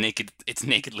does. It's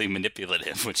nakedly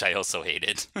manipulative, which I also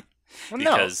hated. Well,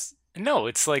 no,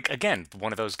 it's like again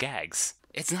one of those gags.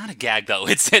 It's not a gag though.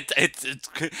 It's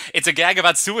a gag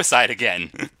about suicide again.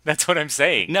 That's what I'm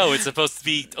saying. No, it's supposed to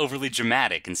be overly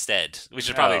dramatic instead. We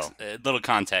should probably a little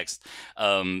context.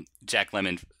 Jack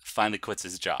Lemmon finally quits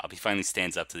his job. He finally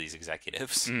stands up to these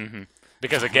executives. Mm-hmm.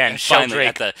 Because again,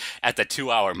 Sheldrake at the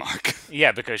 2-hour mark.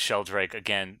 Yeah, because Sheldrake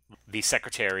again, the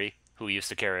secretary who he used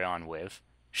to carry on with,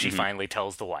 she finally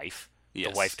tells the wife.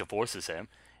 Yes. The wife divorces him.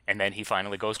 And then he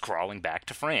finally goes crawling back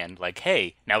to Fran, like,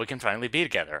 hey, now we can finally be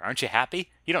together. Aren't you happy?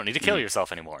 You don't need to kill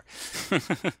yourself anymore.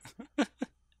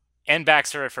 And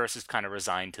Baxter at first is kind of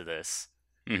resigned to this.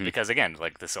 Mm-hmm. Because, again,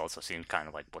 like this also seems kind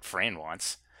of like what Fran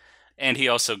wants. And he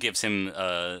also gives him,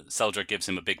 Seldrick gives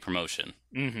him a big promotion.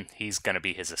 Mm-hmm. He's going to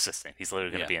be his assistant. He's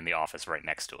literally going to be in the office right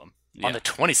next to him. Yeah. On the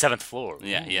 27th floor. Ooh.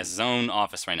 Yeah, he has his own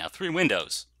office right now. 3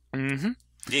 windows. Mm-hmm.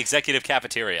 The executive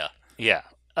cafeteria. Yeah.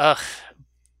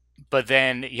 But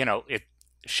then,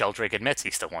 Sheldrake admits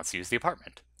he still wants to use the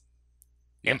apartment.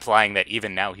 Yeah. Implying that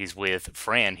even now he's with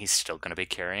Fran, he's still going to be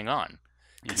carrying on.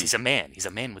 Because he's a man. He's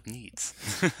a man with needs.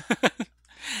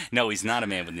 No, he's not a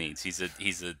man with needs. He's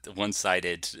a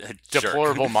one-sided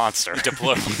deplorable monster.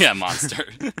 Deplorable, monster.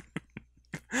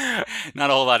 Not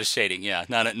a whole lot of shading, yeah.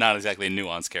 Not exactly a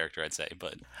nuanced character, I'd say,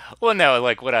 but... Well, no,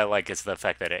 like, what I like is the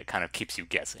fact that it kind of keeps you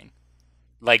guessing.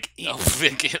 Like,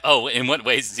 in what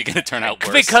ways is he going to turn out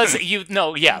worse? Because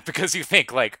because you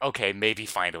think, like, okay, maybe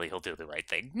finally he'll do the right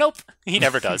thing. Nope, he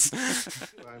never does.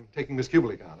 I'm taking Miss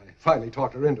Kubelik on. I finally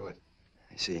talked her into it.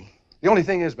 I see. The only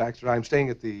thing is, Baxter, I'm staying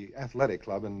at the athletic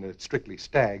club, and it's strictly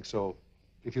stag, so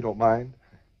if you don't mind.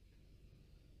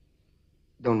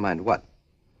 Don't mind what?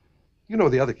 You know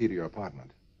the other key to your apartment.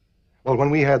 Well,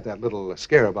 when we had that little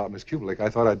scare about Miss Kubelik, I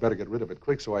thought I'd better get rid of it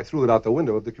quick, so I threw it out the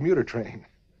window of the commuter train.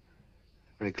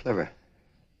 Very clever.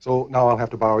 So now I'll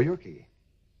have to borrow your key.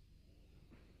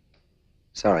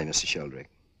 Sorry, Mr. Sheldrake.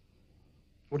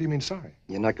 What do you mean, sorry?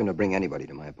 You're not going to bring anybody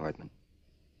to my apartment.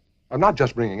 I'm not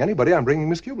just bringing anybody, I'm bringing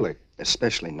Miss Kubelik.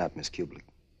 Especially not Miss Kubelik.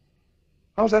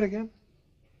 How's that again?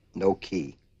 No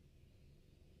key.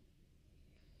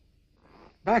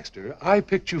 Baxter, I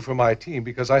picked you for my team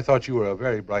because I thought you were a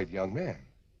very bright young man.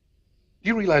 Do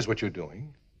you realize what you're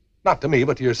doing? Not to me,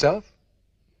 but to yourself.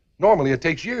 Normally, it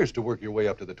takes years to work your way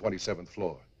up to the 27th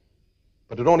floor.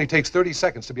 But it only takes 30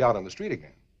 seconds to be out on the street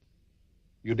again.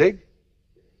 You dig?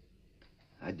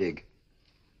 I dig.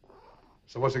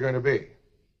 So what's it going to be?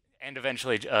 And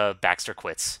eventually, Baxter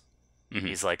quits. Mhm.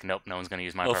 He's like, nope, no one's going to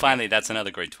use my Well, apartment. finally, that's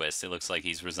another great twist. It looks like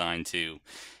he's resigned to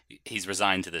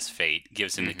this fate.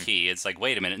 Gives him the key. It's like,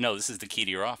 wait a minute, no, this is the key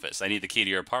to your office. I need the key to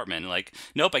your apartment. Like,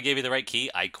 nope, I gave you the right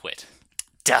key. I quit.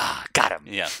 Duh, got him.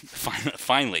 Yeah,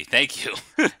 finally, thank you.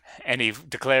 And he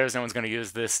declares no one's going to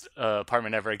use this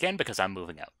apartment ever again because I'm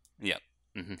moving out. Yep.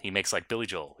 He makes like Billy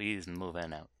Joel. He's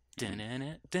moving out.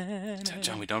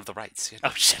 John, we don't have the rights.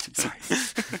 Oh shit! Sorry.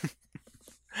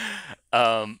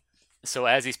 So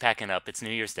as he's packing up, it's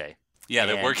New Year's Day. Yeah,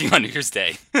 they're And- working on New Year's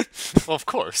Day. Well, of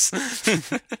course.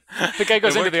 The guy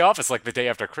goes into the office like the day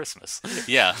after Christmas.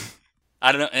 Yeah.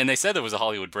 I don't know. And they said there was a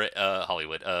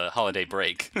holiday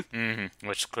break.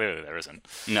 Which clearly there isn't.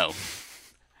 No.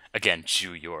 Again,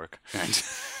 Jew York. And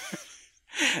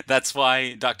that's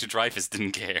why Dr. Dreyfus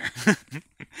didn't care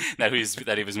that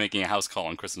he was making a house call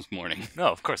on Christmas morning. No,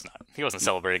 of course not. He wasn't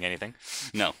celebrating anything.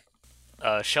 No.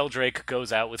 Sheldrake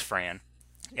goes out with Fran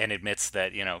and admits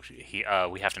that,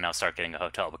 we have to now start getting a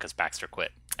hotel because Baxter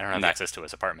quit. I don't have Yeah. access to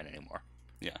his apartment anymore.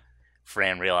 Yeah.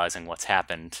 Fran realizing what's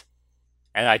happened.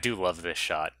 And I do love this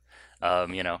shot.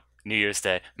 New Year's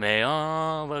Day, may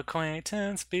all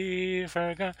acquaintance be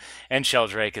forgot. And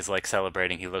Sheldrake is like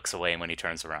celebrating. He looks away, and when he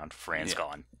turns around, Fran's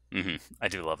gone. Mm-hmm. I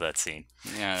do love that scene.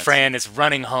 Yeah. Fran is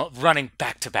running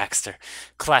back to Baxter.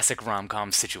 Classic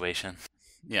rom-com situation.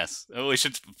 Yes. Oh,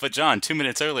 but John, 2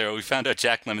 minutes earlier, we found out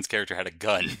Jack Lemmon's character had a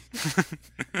gun.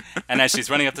 And as she's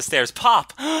running up the stairs,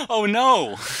 Pop! Oh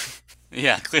no!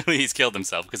 Yeah, clearly he's killed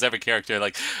himself because every character,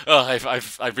 like, oh,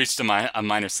 I've reached a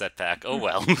minor setback. Oh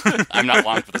well, I'm not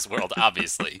long for this world,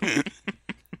 obviously.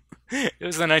 It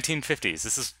was the 1950s.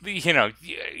 This is,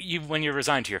 you when you're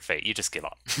resigned to your fate, you just give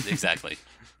up. Exactly.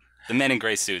 The men in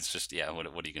gray suits, just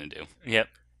what are you gonna do? Yep.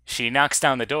 She knocks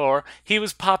down the door. He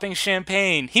was popping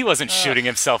champagne. He wasn't shooting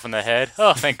himself in the head.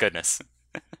 Oh, thank goodness.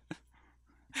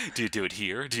 Do you do it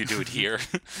here? Do you do it here?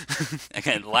 I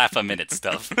can't laugh a minute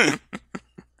stuff.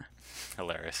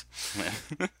 Hilarious.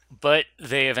 But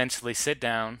they eventually sit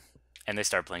down and they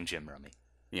start playing Jim Rummy.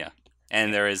 Yeah.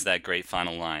 And there is that great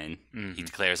final line. He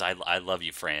declares, I love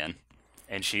you, Fran.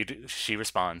 And she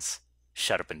responds,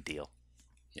 shut up and deal.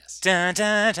 Yes. Dun,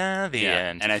 dun, dun, the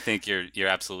end. And I think you're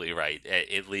absolutely right.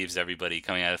 It leaves everybody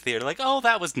coming out of the theater like, oh,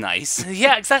 that was nice.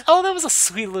 Yeah, exactly. Oh, that was a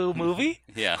sweet little movie.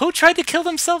 Yeah. Who tried to kill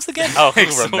themselves again? Oh,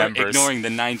 who remembers? Ignoring the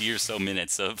 90 or so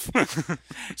minutes of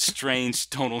strange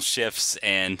tonal shifts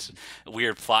and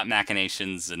weird plot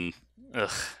machinations and...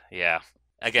 Ugh, yeah.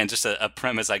 Again, just a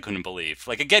premise I couldn't believe.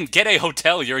 Like, again, get a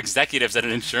hotel. You're executives at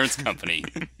an insurance company.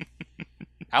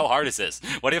 How hard is this?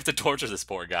 Why do you have to torture this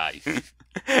poor guy?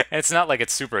 And it's not like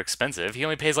it's super expensive. He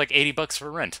only pays like $80 for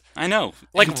rent. I know.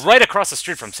 Like right across the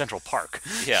street from Central Park.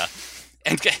 Yeah.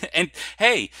 And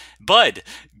hey, bud,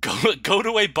 go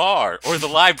to a bar or the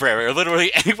library or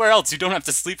literally anywhere else. You don't have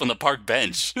to sleep on the park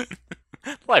bench.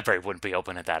 The library wouldn't be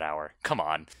open at that hour. Come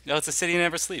on. No, it's a city that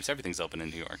never sleeps. Everything's open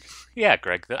in New York. Yeah,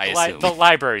 Greg. I assume. The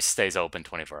library stays open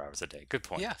 24 hours a day. Good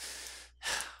point. Yeah.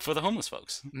 For the homeless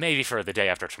folks. Maybe for the day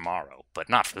after tomorrow, but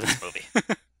not for this movie.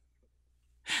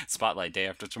 Spotlight day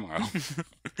after tomorrow.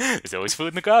 There's always food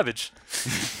in the garbage.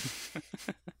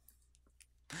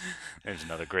 There's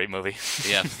another great movie.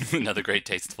 Yeah, another great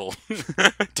tasteful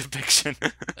depiction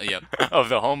yep. of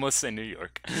the homeless in New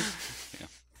York. Yeah.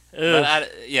 But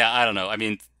I don't know. I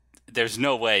mean, there's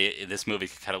no way this movie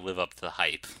could kind of live up to the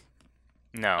hype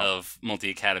No. of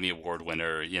multi-Academy Award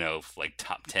winner, like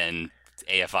top 10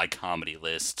 AFI comedy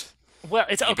list. Well,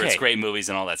 it's okay. Ebert's great movies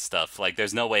and all that stuff. Like,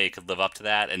 there's no way it could live up to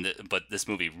that, but this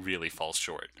movie really falls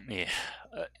short. Yeah.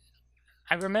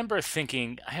 I remember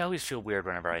thinking, I always feel weird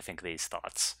whenever I think these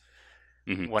thoughts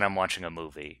when I'm watching a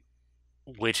movie,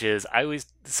 which is,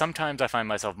 sometimes I find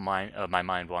myself, my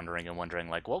mind wandering and wondering,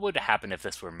 like, what would happen if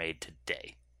this were made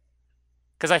today?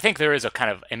 Because I think there is a kind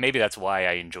of, and maybe that's why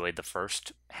I enjoyed the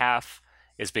first half,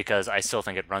 is because I still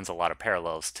think it runs a lot of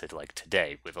parallels to like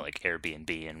today with like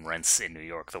Airbnb and rents in New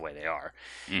York the way they are.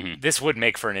 This would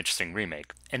make for an interesting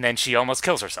remake. And then she almost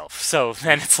kills herself. So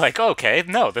then it's like, okay,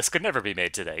 no, this could never be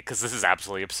made today because this is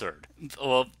absolutely absurd.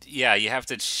 Well, yeah, you have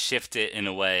to shift it in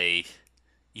a way.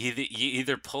 You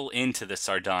either pull into the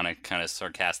sardonic, kind of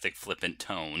sarcastic, flippant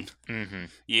tone.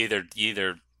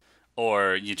 Mm-hmm.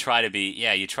 Or you try to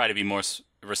be more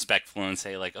respectful and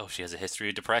say like, oh, she has a history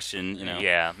of depression, you know.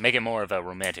 Yeah, make it more of a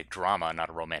romantic drama, not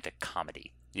a romantic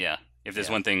comedy. Yeah. If there's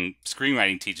one thing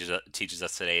screenwriting teaches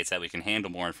us today, it's that we can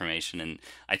handle more information, and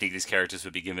I think these characters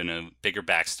would be given a bigger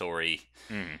backstory.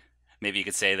 Maybe you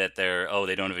could say that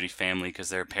they don't have any family because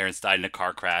their parents died in a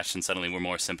car crash, and suddenly we're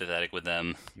more sympathetic with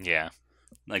them. Yeah.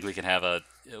 Like we could have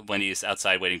when he's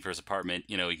outside waiting for his apartment,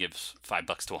 you know, he gives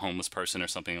 $5 to a homeless person or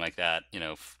something like that. You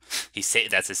know,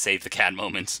 that's his save the cat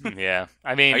moment. Yeah.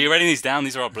 I mean, are you writing these down?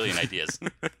 These are all brilliant ideas.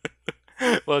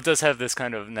 Well, it does have this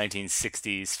kind of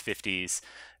 1960s, 50s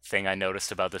thing I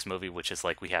noticed about this movie, which is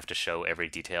like we have to show every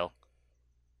detail.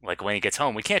 Like when he gets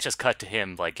home, we can't just cut to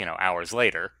him like, you know, hours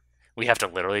later. We have to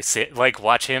literally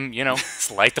watch him, you know,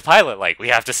 light the pilot light. We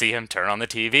have to see him turn on the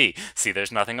TV, see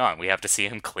there's nothing on. We have to see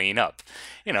him clean up.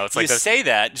 You know, it's like say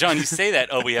that, John. You say that.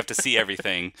 Oh, we have to see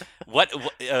everything. What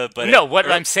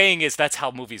I'm saying is that's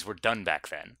how movies were done back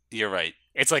then. You're right.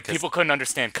 It's like people couldn't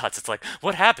understand cuts. It's like,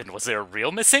 what happened? Was there a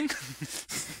reel missing?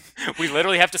 We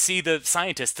literally have to see the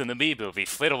scientist in the Bee movie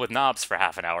fiddle with knobs for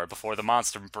half an hour before the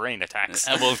monster brain attacks.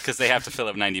 Well, because they have to fill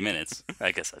up 90 minutes.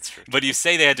 I guess that's true. But you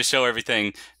say they had to show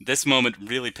everything. This moment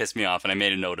really pissed me off, and I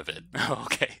made a note of it. Oh,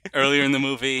 okay. Earlier in the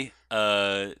movie,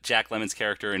 Jack Lemmon's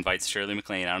character invites Shirley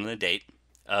MacLaine out on a date.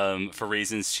 For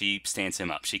reasons she stands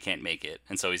him up. She can't make it,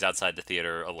 and so he's outside the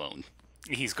theater alone.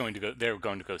 They're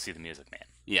going to go see The Music Man.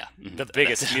 Yeah, the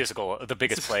biggest the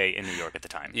biggest play in New York at the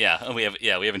time. Yeah, we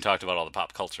haven't talked about all the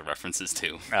pop culture references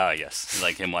too. Yes,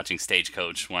 like him watching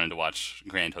Stagecoach, wanting to watch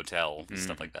Grand Hotel,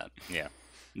 stuff like that. Yeah,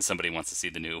 and somebody wants to see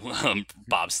the new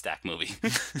Bob Stack movie.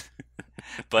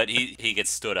 But he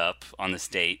gets stood up on this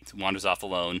date, wanders off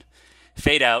alone.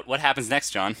 Fade out. What happens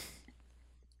next, John?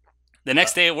 The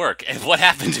next day at work. What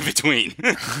happened in between?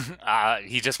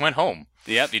 He just went home.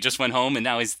 Yep, he just went home, and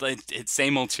now he's like his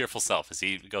same old cheerful self as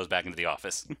he goes back into the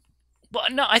office. Well,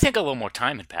 no, I think a little more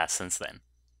time had passed since then.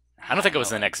 I don't think it was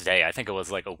the next day. I think it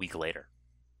was like a week later.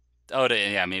 Oh,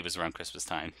 yeah, maybe it was around Christmas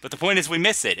time. But the point is, we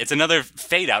miss it. It's another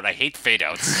fade out. I hate fade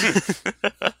outs.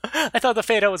 I thought the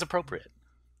fade out was appropriate.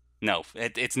 No,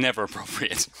 it's never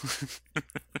appropriate.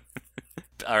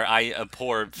 Or I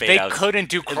abhor fade outs. They couldn't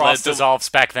do cross dissolves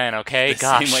back then, okay?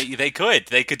 Gosh. Same way they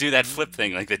could do that flip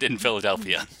thing like they did in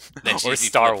Philadelphia. Or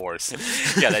Star Wars.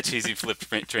 Yeah, that cheesy flip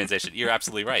transition. You're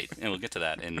absolutely right, and we'll get to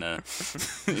that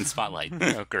in Spotlight.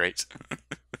 Oh, great.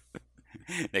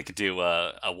 They could do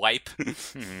a wipe.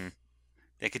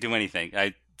 They could do anything.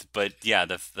 But yeah,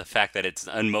 the fact that it's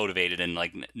unmotivated and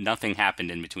like nothing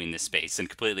happened in between this space and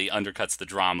completely undercuts the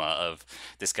drama of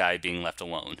this guy being left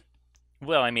alone.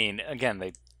 Well, I mean, again,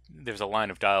 there's a line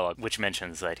of dialogue which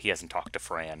mentions that he hasn't talked to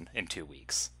Fran in 2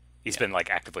 weeks. He's been like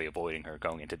actively avoiding her,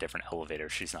 going into different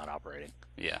elevators she's not operating.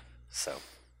 Yeah. So.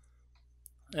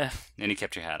 And he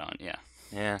kept your hat on. Yeah.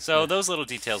 Yeah. So those little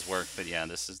details work, but yeah,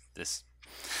 this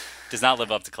does not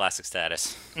live up to classic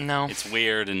status. No. It's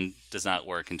weird and does not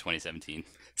work in 2017.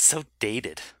 So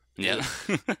dated. Yeah.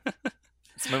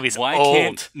 This movie's Why old.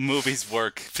 can't movies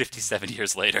work 57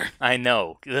 years later? I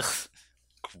know. Ugh.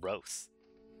 Gross.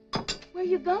 Where are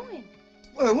you going?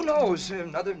 Well, who knows?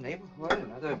 Another neighborhood,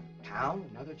 another town,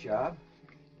 another job.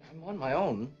 I'm on my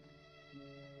own.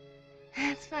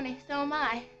 That's funny. So am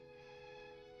I.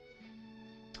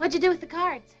 What'd you do with the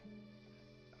cards?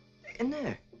 In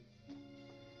there.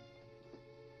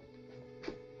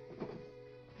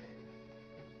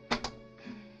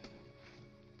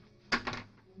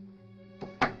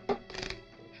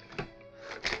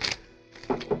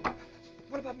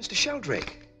 What about Mr.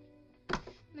 Sheldrake?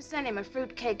 I send him a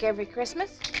fruitcake every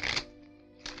Christmas.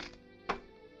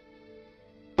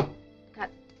 Cut.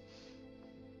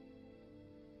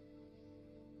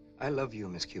 I love you,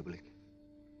 Miss Kubelik.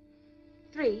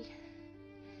 3.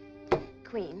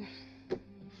 Queen.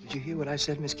 Did you hear what I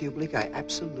said, Miss Kubelik? I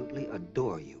absolutely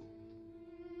adore you.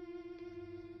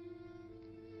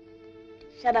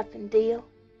 Shut up and deal.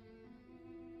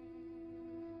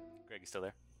 Greg, you still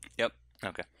there? Yep.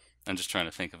 Okay. I'm just trying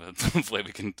to think of a way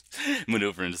we can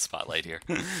maneuver into Spotlight here.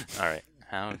 All right.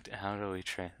 How do we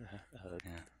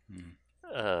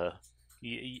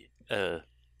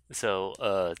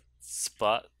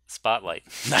Spotlight. Spotlight.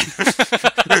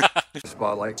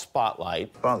 Spotlight.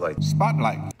 Spotlight.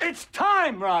 Spotlight. It's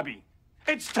time, Robbie.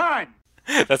 It's time.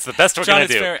 That's the best we're John, gonna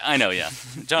it's do. I know, yeah.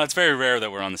 John, it's very rare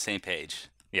that we're on the same page.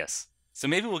 Yes. So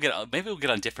maybe we'll get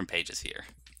on different pages here.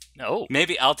 Oh.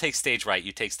 Maybe I'll take stage right,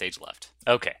 you take stage left.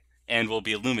 Okay. And we'll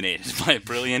be illuminated by a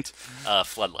brilliant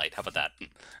floodlight. How about that?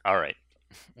 All right.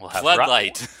 We'll have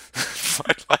Floodlight.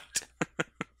 Floodlight.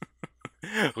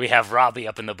 We have Robbie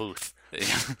up in the booth.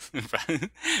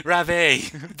 Rave.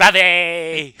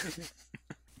 Robbie!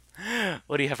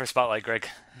 What do you have for Spotlight, Greg?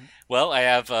 Well, I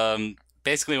have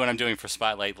basically what I'm doing for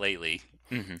Spotlight lately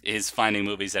is finding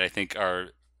movies that I think are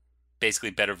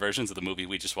basically better versions of the movie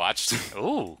we just watched.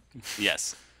 Ooh.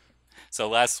 Yes. So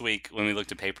last week when we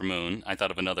looked at Paper Moon, I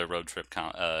thought of another road trip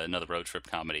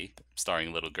comedy starring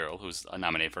a little girl who's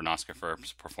nominated for an Oscar for her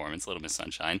performance, Little Miss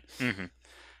Sunshine. Mm-hmm.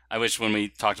 I wish when we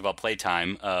talked about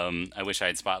Playtime, I wish I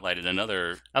had spotlighted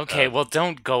another. Okay, well,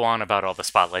 don't go on about all the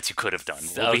spotlights you could have done.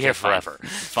 We'll be here forever.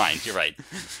 Fine, you're right.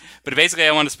 But basically,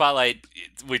 I want to spotlight.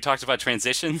 We talked about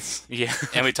transitions. Yeah.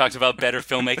 And we talked about better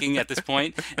filmmaking at this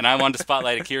point, and I wanted to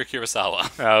spotlight Akira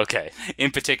Kurosawa. Okay.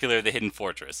 In particular, The Hidden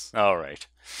Fortress. All right.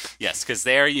 Yes, because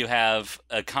there you have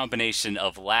a combination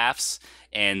of laughs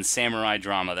and samurai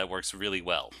drama that works really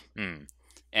well. Mm.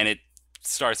 And it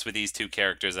starts with these two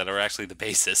characters that are actually the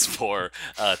basis for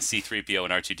C-3PO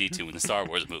and R2-D2 in the Star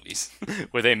Wars movies.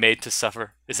 Were they made to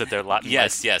suffer? Is it their lot in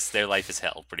life? Yes, their life is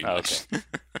hell, pretty much. Okay.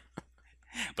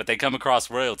 But they come across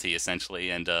royalty,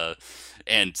 essentially, and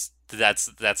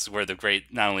that's where the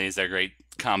great, not only is there great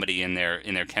comedy in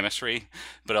their chemistry,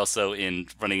 but also in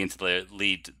running into the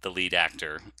lead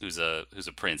actor, who's a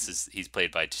prince. He's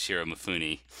played by Toshiro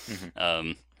Mifune.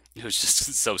 Mm-hmm. Who's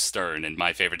just so stern, and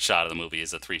my favorite shot of the movie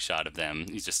is a 3-shot of them.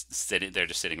 He's just they're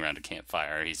just sitting around a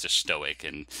campfire. He's just stoic,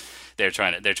 and they're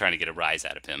trying to get a rise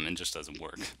out of him, and it just doesn't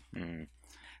work. Mm.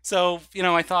 So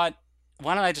I thought,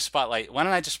 why don't I just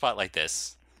spotlight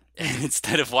this, and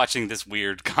instead of watching this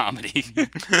weird comedy,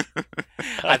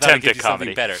 I thought I'd give you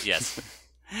something better. Yes,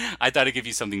 I thought I'd give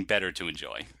you something better to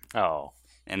enjoy. Oh,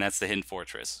 and that's The Hidden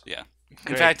Fortress. Yeah,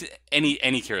 Great. In fact, any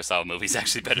Kurosawa movie is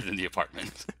actually better than The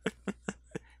Apartment.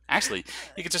 Actually,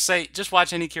 you could just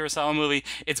watch any Kurosawa movie.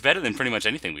 It's better than pretty much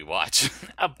anything we watch.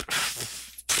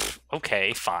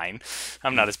 Okay, fine.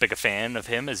 I'm not as big a fan of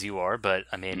him as you are, but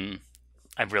I mean,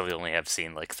 I really only have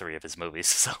seen like 3 of his movies,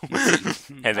 so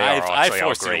and they are I actually all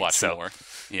forced great. you to watch so more.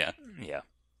 Yeah.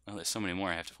 Oh, there's so many more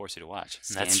I have to force you to watch.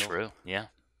 Scandal. That's true. Yeah.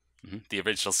 Mm-hmm. The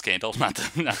original Scandal, not the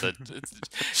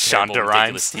Shonda ridiculous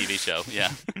Rhimes TV show.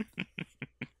 Yeah.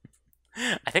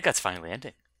 I think that's finally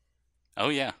ending. Oh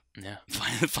yeah. Yeah.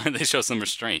 Finally, they show some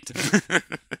restraint.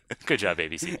 Good job,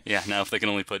 ABC. Yeah. Now, if they can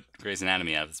only put Grey's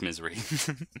Anatomy out of its misery.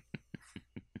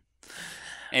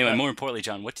 Anyway, more importantly,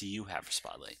 John, what do you have for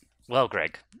Spotlight? Well,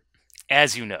 Greg,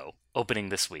 as you know, opening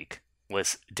this week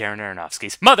was Darren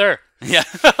Aronofsky's Mother. Yeah.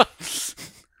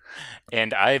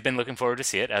 And I've been looking forward to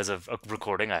see it. As of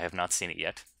recording, I have not seen it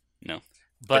yet. No.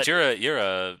 But you're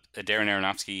a Darren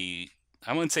Aronofsky.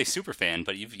 I wouldn't say super fan,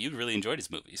 but you really enjoyed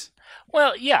his movies.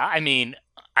 Well, yeah, I mean,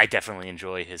 I definitely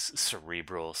enjoy his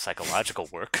cerebral psychological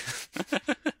work.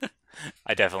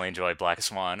 I definitely enjoy Black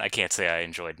Swan. I can't say I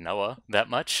enjoyed Noah that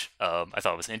much. I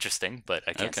thought it was interesting, but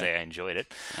I can't say I enjoyed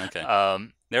it. Okay.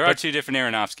 There are 2 different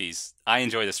Aronofskys. I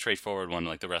enjoy the straightforward one,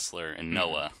 like The Wrestler and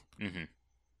Noah. Mm-hmm.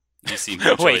 You seem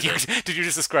to enjoy Wait, did you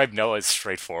just describe Noah as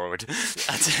straightforward?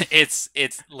 It's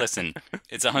listen,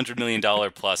 it's $100 million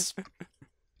plus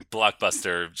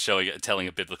blockbuster telling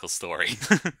a biblical story.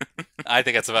 I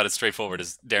think that's about as straightforward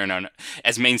as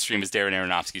as mainstream as Darren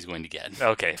Aronofsky's going to get.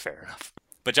 Okay, fair enough.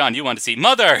 But John, you wanted to see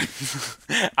Mother.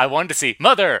 I wanted to see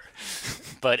Mother,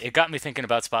 but it got me thinking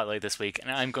about Spotlight this week,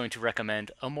 and I'm going to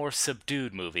recommend a more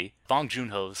subdued movie, Bong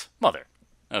Joon-ho's Mother.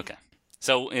 Okay.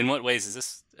 So, in what ways is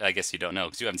this? I guess you don't know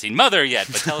because you haven't seen Mother yet,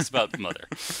 but tell us about Mother.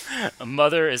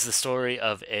 Mother is the story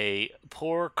of a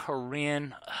poor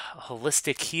Korean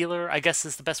holistic healer, I guess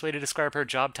is the best way to describe her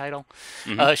job title.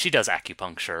 Mm-hmm. She does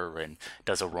acupuncture and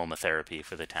does aromatherapy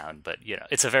for the town, but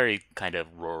it's a very kind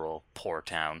of rural, poor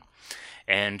town.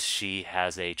 And she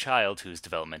has a child who's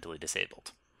developmentally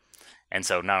disabled. And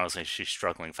so not only is she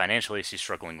struggling financially, she's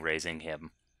struggling raising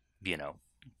him,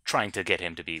 trying to get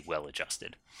him to be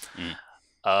well-adjusted.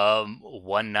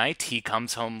 One night he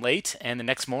comes home late, and the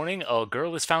next morning a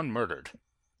girl is found murdered.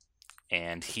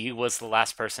 And he was the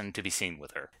last person to be seen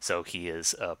with her. So he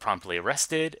is promptly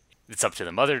arrested. It's up to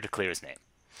the mother to clear his name.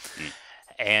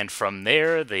 And from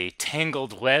there, the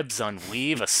tangled webs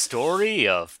unweave a story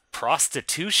of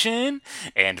prostitution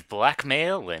and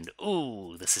blackmail, and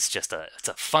this is just it's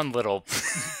a fun little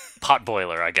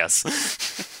potboiler, I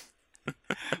guess.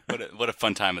 What a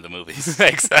fun time of the movies.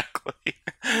 Exactly.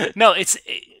 No, it's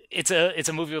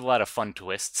a movie with a lot of fun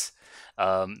twists.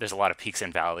 There's a lot of peaks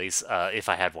and valleys. If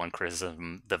I had one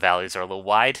criticism, the valleys are a little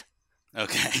wide.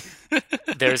 Okay.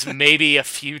 There's maybe a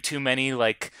few too many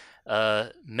like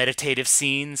meditative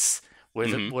scenes where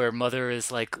where mother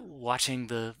is like watching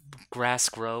the grass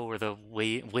grow or the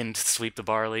wind sweep the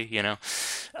barley,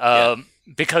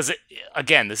 because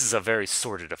again, this is a very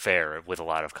sordid affair with a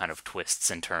lot of kind of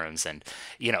twists and turns, and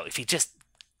if he just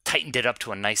tightened it up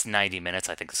to a nice 90 minutes,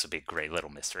 I think this would be a great little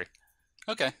mystery.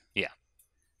 Okay. Yeah.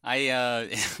 I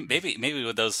maybe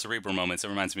with those cerebral moments, it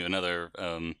reminds me of another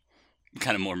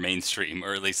kind of more mainstream,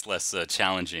 or at least less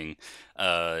challenging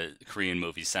Korean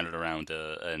movie centered around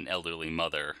an elderly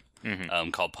mother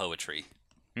called Poetry.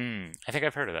 I think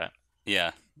I've heard of that.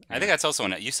 Yeah. I think that's also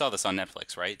you saw this on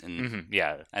Netflix, right? And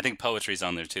yeah. I think Poetry's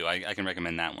on there too. I can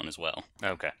recommend that one as well.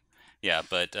 Okay. Yeah,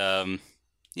 but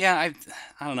yeah,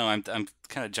 I don't know. I'm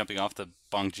kind of jumping off the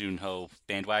Bong Joon-ho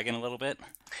bandwagon a little bit.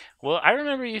 Well, I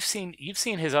remember you've seen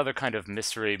his other kind of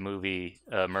mystery movie,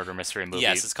 murder mystery movie.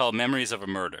 Yes, it's called Memories of a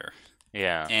Murder.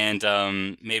 Yeah.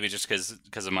 And maybe just because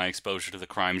of my exposure to the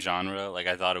crime genre, like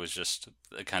I thought it was just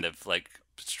a kind of like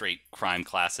straight crime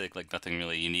classic, like nothing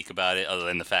really unique about it, other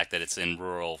than the fact that it's in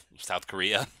rural South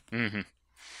Korea.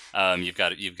 You've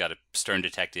got a stern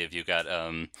detective. You've got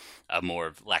a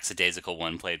more lackadaisical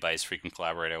one played by his frequent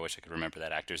collaborator. I wish I could remember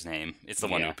that actor's name. It's the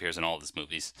one who appears in all of his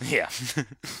movies. Yeah.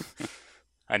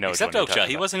 I know. Except Okja.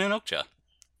 He wasn't in Okja.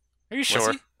 Are you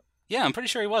sure? Yeah, I'm pretty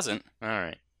sure he wasn't. All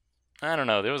right. I don't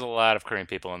know. There was a lot of Korean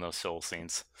people in those soul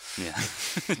scenes. Yeah.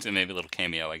 Maybe a little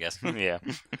cameo, I guess. Yeah.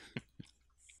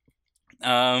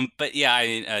 But yeah,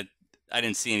 I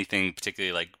didn't see anything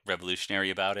particularly like revolutionary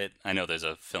about it. I know there's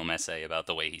a film essay about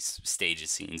the way he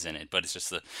stages scenes in it, but it's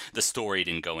just the story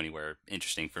didn't go anywhere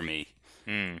interesting for me.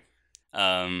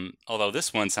 Although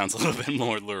this one sounds a little bit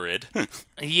more lurid.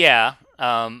 Yeah,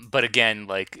 but again,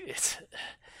 like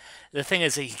the thing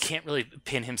is that he can't really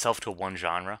pin himself to one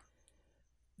genre.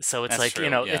 So it's That's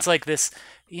like, true, it's like this,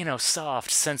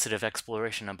 soft, sensitive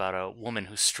exploration about a woman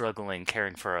who's struggling,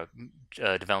 caring for a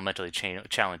developmentally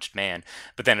challenged man.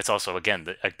 But then it's also, again,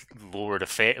 a lurid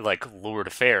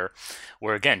affair,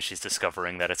 where again she's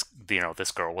discovering that it's,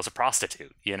 this girl was a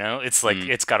prostitute. It's like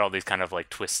it's got all these kind of like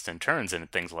twists and turns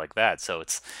and things like that. So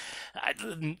it's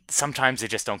sometimes they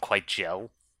just don't quite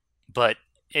gel, but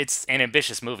it's an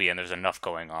ambitious movie and there's enough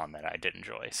going on that I did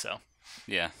enjoy. So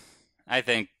yeah, I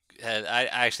think. I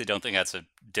actually don't think that's a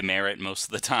demerit most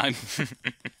of the time.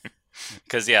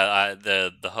 Because,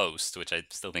 the Host, which I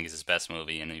still think is his best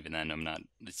movie, and even then I'm not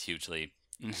hugely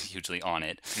on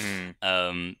it.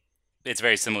 It's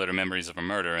very similar to Memories of a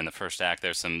Murder. In the first act,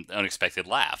 there's some unexpected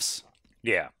laughs.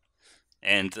 Yeah.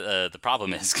 And the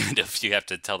problem is kind of you have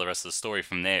to tell the rest of the story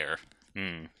from there.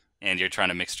 And you're trying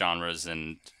to mix genres.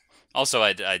 And also,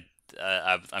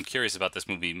 I'm curious about this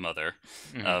movie Mother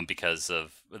because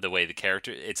of the way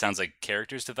it sounds like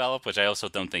characters develop, which I also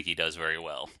don't think he does very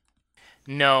well.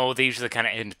 No, they usually kind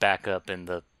of end back up in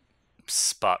the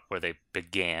spot where they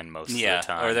began most of the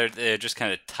time. Or they're just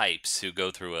kind of types who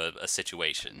go through a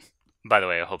situation. By the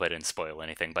way, I hope I didn't spoil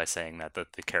anything by saying that the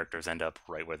characters end up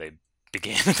right where they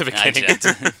began at the beginning.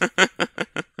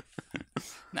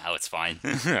 No, it's fine.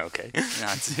 Okay.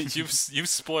 You've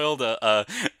spoiled a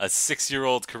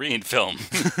 6-year-old Korean film.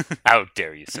 How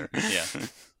dare you, sir? Yeah.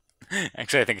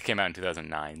 Actually, I think it came out in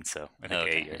 2009, so I think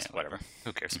 8 years. Yeah, whatever.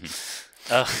 Who cares?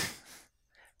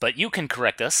 But you can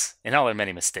correct us in all our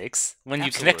many mistakes when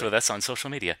you connect with us on social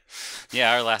media.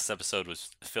 Yeah, our last episode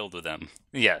was filled with them.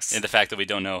 Yes. And the fact that we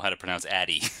don't know how to pronounce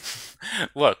Addy.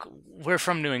 Look, we're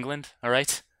from New England, all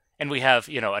right? And we have,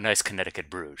 a nice Connecticut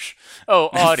Bruges. Oh,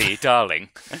 Audie, darling,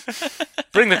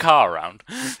 bring the car around.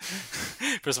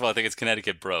 First of all, I think it's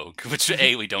Connecticut Brogue, which,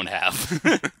 we don't have.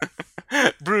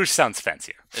 Bruges sounds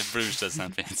fancier. Bruges does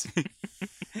sound fancy.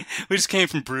 We just came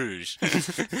from Bruges.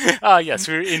 Yes,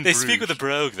 we're in They Bruges. speak with a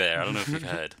brogue there. I don't know if you've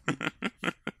heard.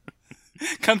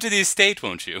 Come to the estate,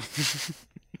 won't you?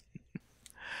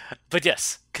 But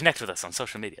yes, connect with us on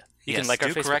social media. You can like our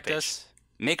Facebook correct page. us.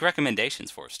 Make recommendations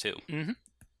for us, too.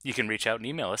 You can reach out and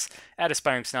email us at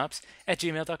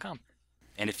aspiringsnobs@gmail.com.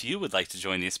 And if you would like to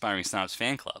join the Aspiring Snobs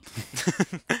fan club...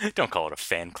 Don't call it a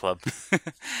fan club.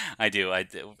 I do.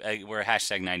 We're a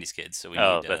hashtag 90s kids, so we need...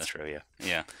 Oh, that's true, yeah.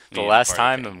 Yeah. The last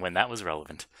time and when that was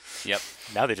relevant. Yep.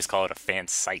 Now they just call it a fan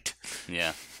site.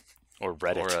 Yeah. Or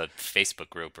Reddit. Or a Facebook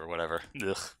group or whatever.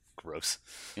 Ugh, gross.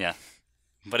 Yeah.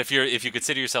 But if you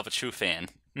consider yourself a true fan...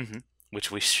 Which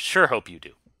we sure hope you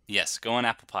do. Yes, go on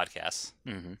Apple Podcasts.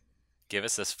 Give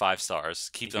us this 5 stars.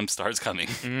 Keep them stars coming.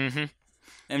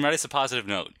 And write us a positive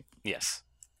note. Yes.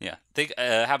 Yeah.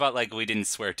 How about, like, we didn't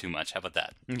swear too much? How about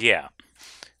that? Yeah.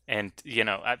 And,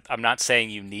 I'm not saying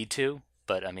you need to,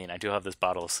 but I mean, I do have this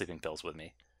bottle of sleeping pills with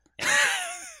me.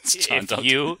 And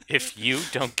John, if you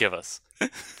don't give us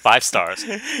 5 stars,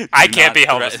 I can't be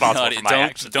held responsible for my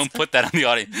actions. Don't put that on the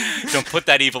audience. Don't put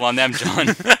that evil on them, John.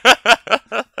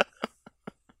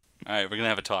 All right, we're gonna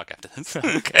have a talk after this.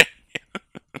 Okay.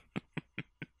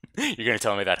 You're gonna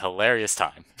tell me that hilarious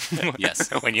time. Yes.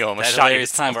 When you almost That shot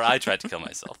hilarious time where I tried to kill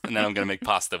myself, and then I'm gonna make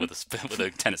pasta with a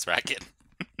tennis racket.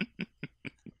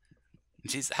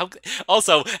 Jeez,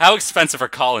 how expensive are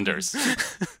colanders?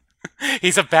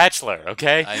 He's a bachelor,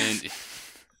 okay? I mean,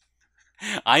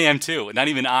 I am too. Not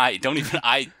even I. Don't even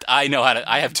I know how to.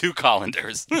 I have 2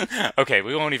 colanders. Okay,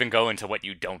 we won't even go into what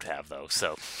you don't have, though.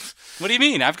 So, What do you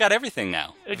mean? I've got everything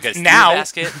now. I've got a steamer Now?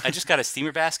 basket. I just got a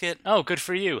steamer basket. oh, good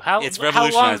for you. How It's how long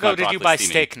revolutionized my ago did you broccoli buy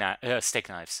steaming. steak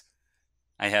knives?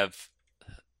 I have.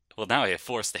 Well, now I have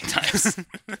 4 steak knives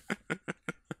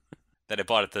that I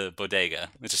bought at the bodega,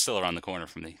 which is still around the corner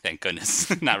from me. Thank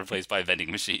goodness, not replaced by a vending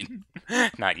machine.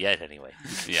 Not yet, anyway.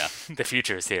 Yeah, The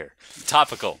future is here.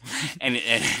 topical. And in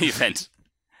any event.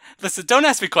 Listen, don't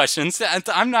ask me questions.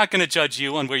 I'm not going to judge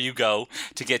you on where you go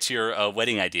to get your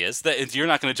wedding ideas. You're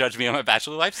not going to judge me on my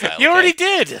bachelor lifestyle. You okay? already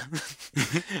did.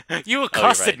 You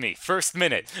accosted right. me first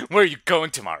minute. Where are you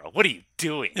going tomorrow? What are you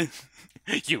doing?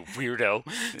 You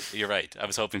weirdo. You're right. I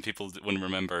was hoping people wouldn't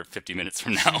remember 50 minutes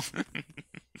from now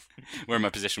where my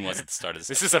position was at the start of this.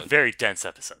 This is a very dense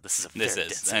episode.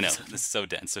 I know. This is so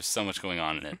dense. There's so much going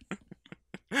on in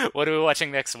it. What are we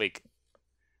watching next week?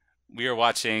 We are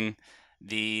watching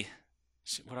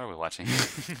what are we watching?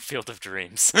 Field of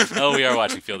Dreams. Oh, we are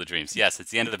watching Field of Dreams. Yes,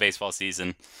 it's the end of the baseball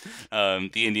season.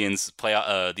 The Indians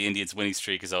winning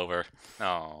streak is over.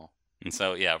 Oh. And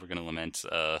so, yeah, we're gonna lament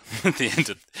the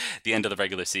end of the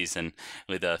regular season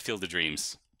with Field of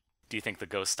Dreams. Do you think the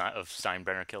ghost of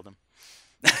Steinbrenner killed him?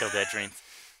 Killed that dream?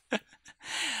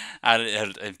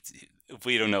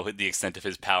 We don't know the extent of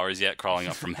his powers yet, crawling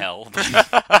up from hell.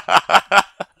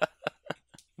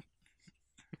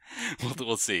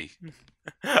 We'll see.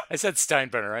 I said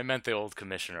Steinbrenner. I meant the old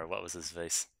commissioner. What was his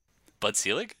face? Bud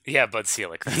Selig? Yeah, Bud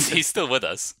Selig. He's still with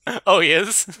us. Oh, he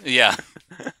is? Yeah.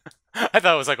 I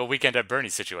thought it was like a Weekend at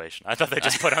Bernie's situation. I thought they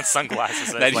just put on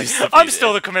sunglasses and That it's used to like, be I'm it.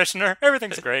 still the commissioner.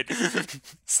 Everything's great.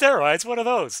 Steroids, what are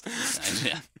those?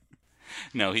 Yeah.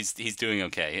 No, he's doing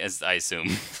okay, as I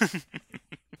assume.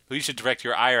 Who you should direct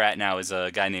your ire at now is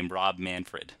a guy named Rob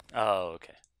Manfred. Oh,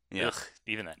 okay. Yeah. Ugh,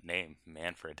 even that name,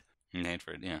 Manfred.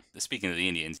 Manfred, yeah. Speaking of the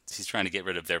Indians, he's trying to get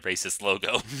rid of their racist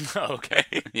logo. Okay.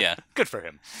 Yeah. Good for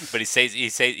him. But he's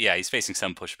facing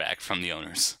some pushback from the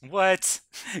owners. What?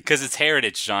 Because it's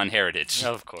heritage, John, heritage.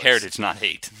 Of course. Heritage, not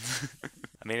hate.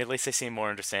 I mean, at least they seem more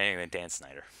understanding than Dan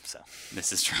Snyder, so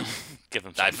This is true. give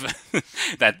them some.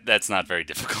 That's not very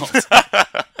difficult.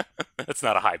 That's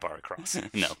not a high bar across.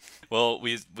 No. Well,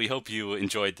 we hope you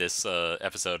enjoyed this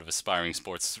episode of Aspiring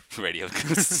Sports Radio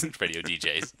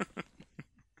DJs.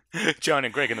 John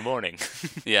and Greg in the morning.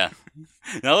 Yeah.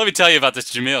 Now let me tell you about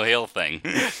this Jameel Hill thing.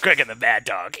 Greg and the Mad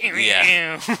Dog.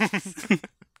 Yeah.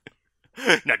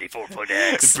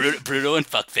 94.x. Bruto and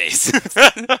Fuckface.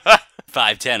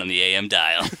 510 on the AM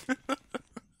dial.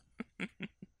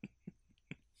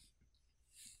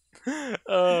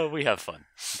 Oh, we have fun.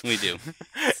 We do.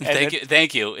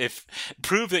 Thank you.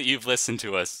 Prove that you've listened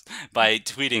to us by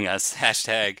tweeting us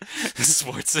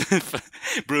 #sports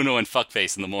Bruno and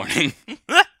Fuckface in the morning.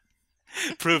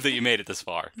 Prove that you made it this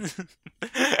far.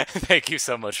 Thank you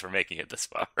so much for making it this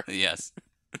far. Yes.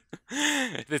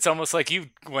 It's almost like you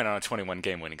went on a 21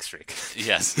 game winning streak.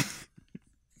 Yes.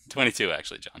 22,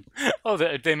 actually, John. Oh,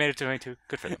 they made it to 22.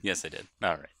 Good for them. Yes, I did.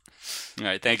 All right. All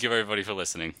right. Thank you, everybody, for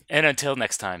listening. And until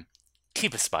next time,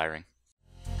 keep aspiring.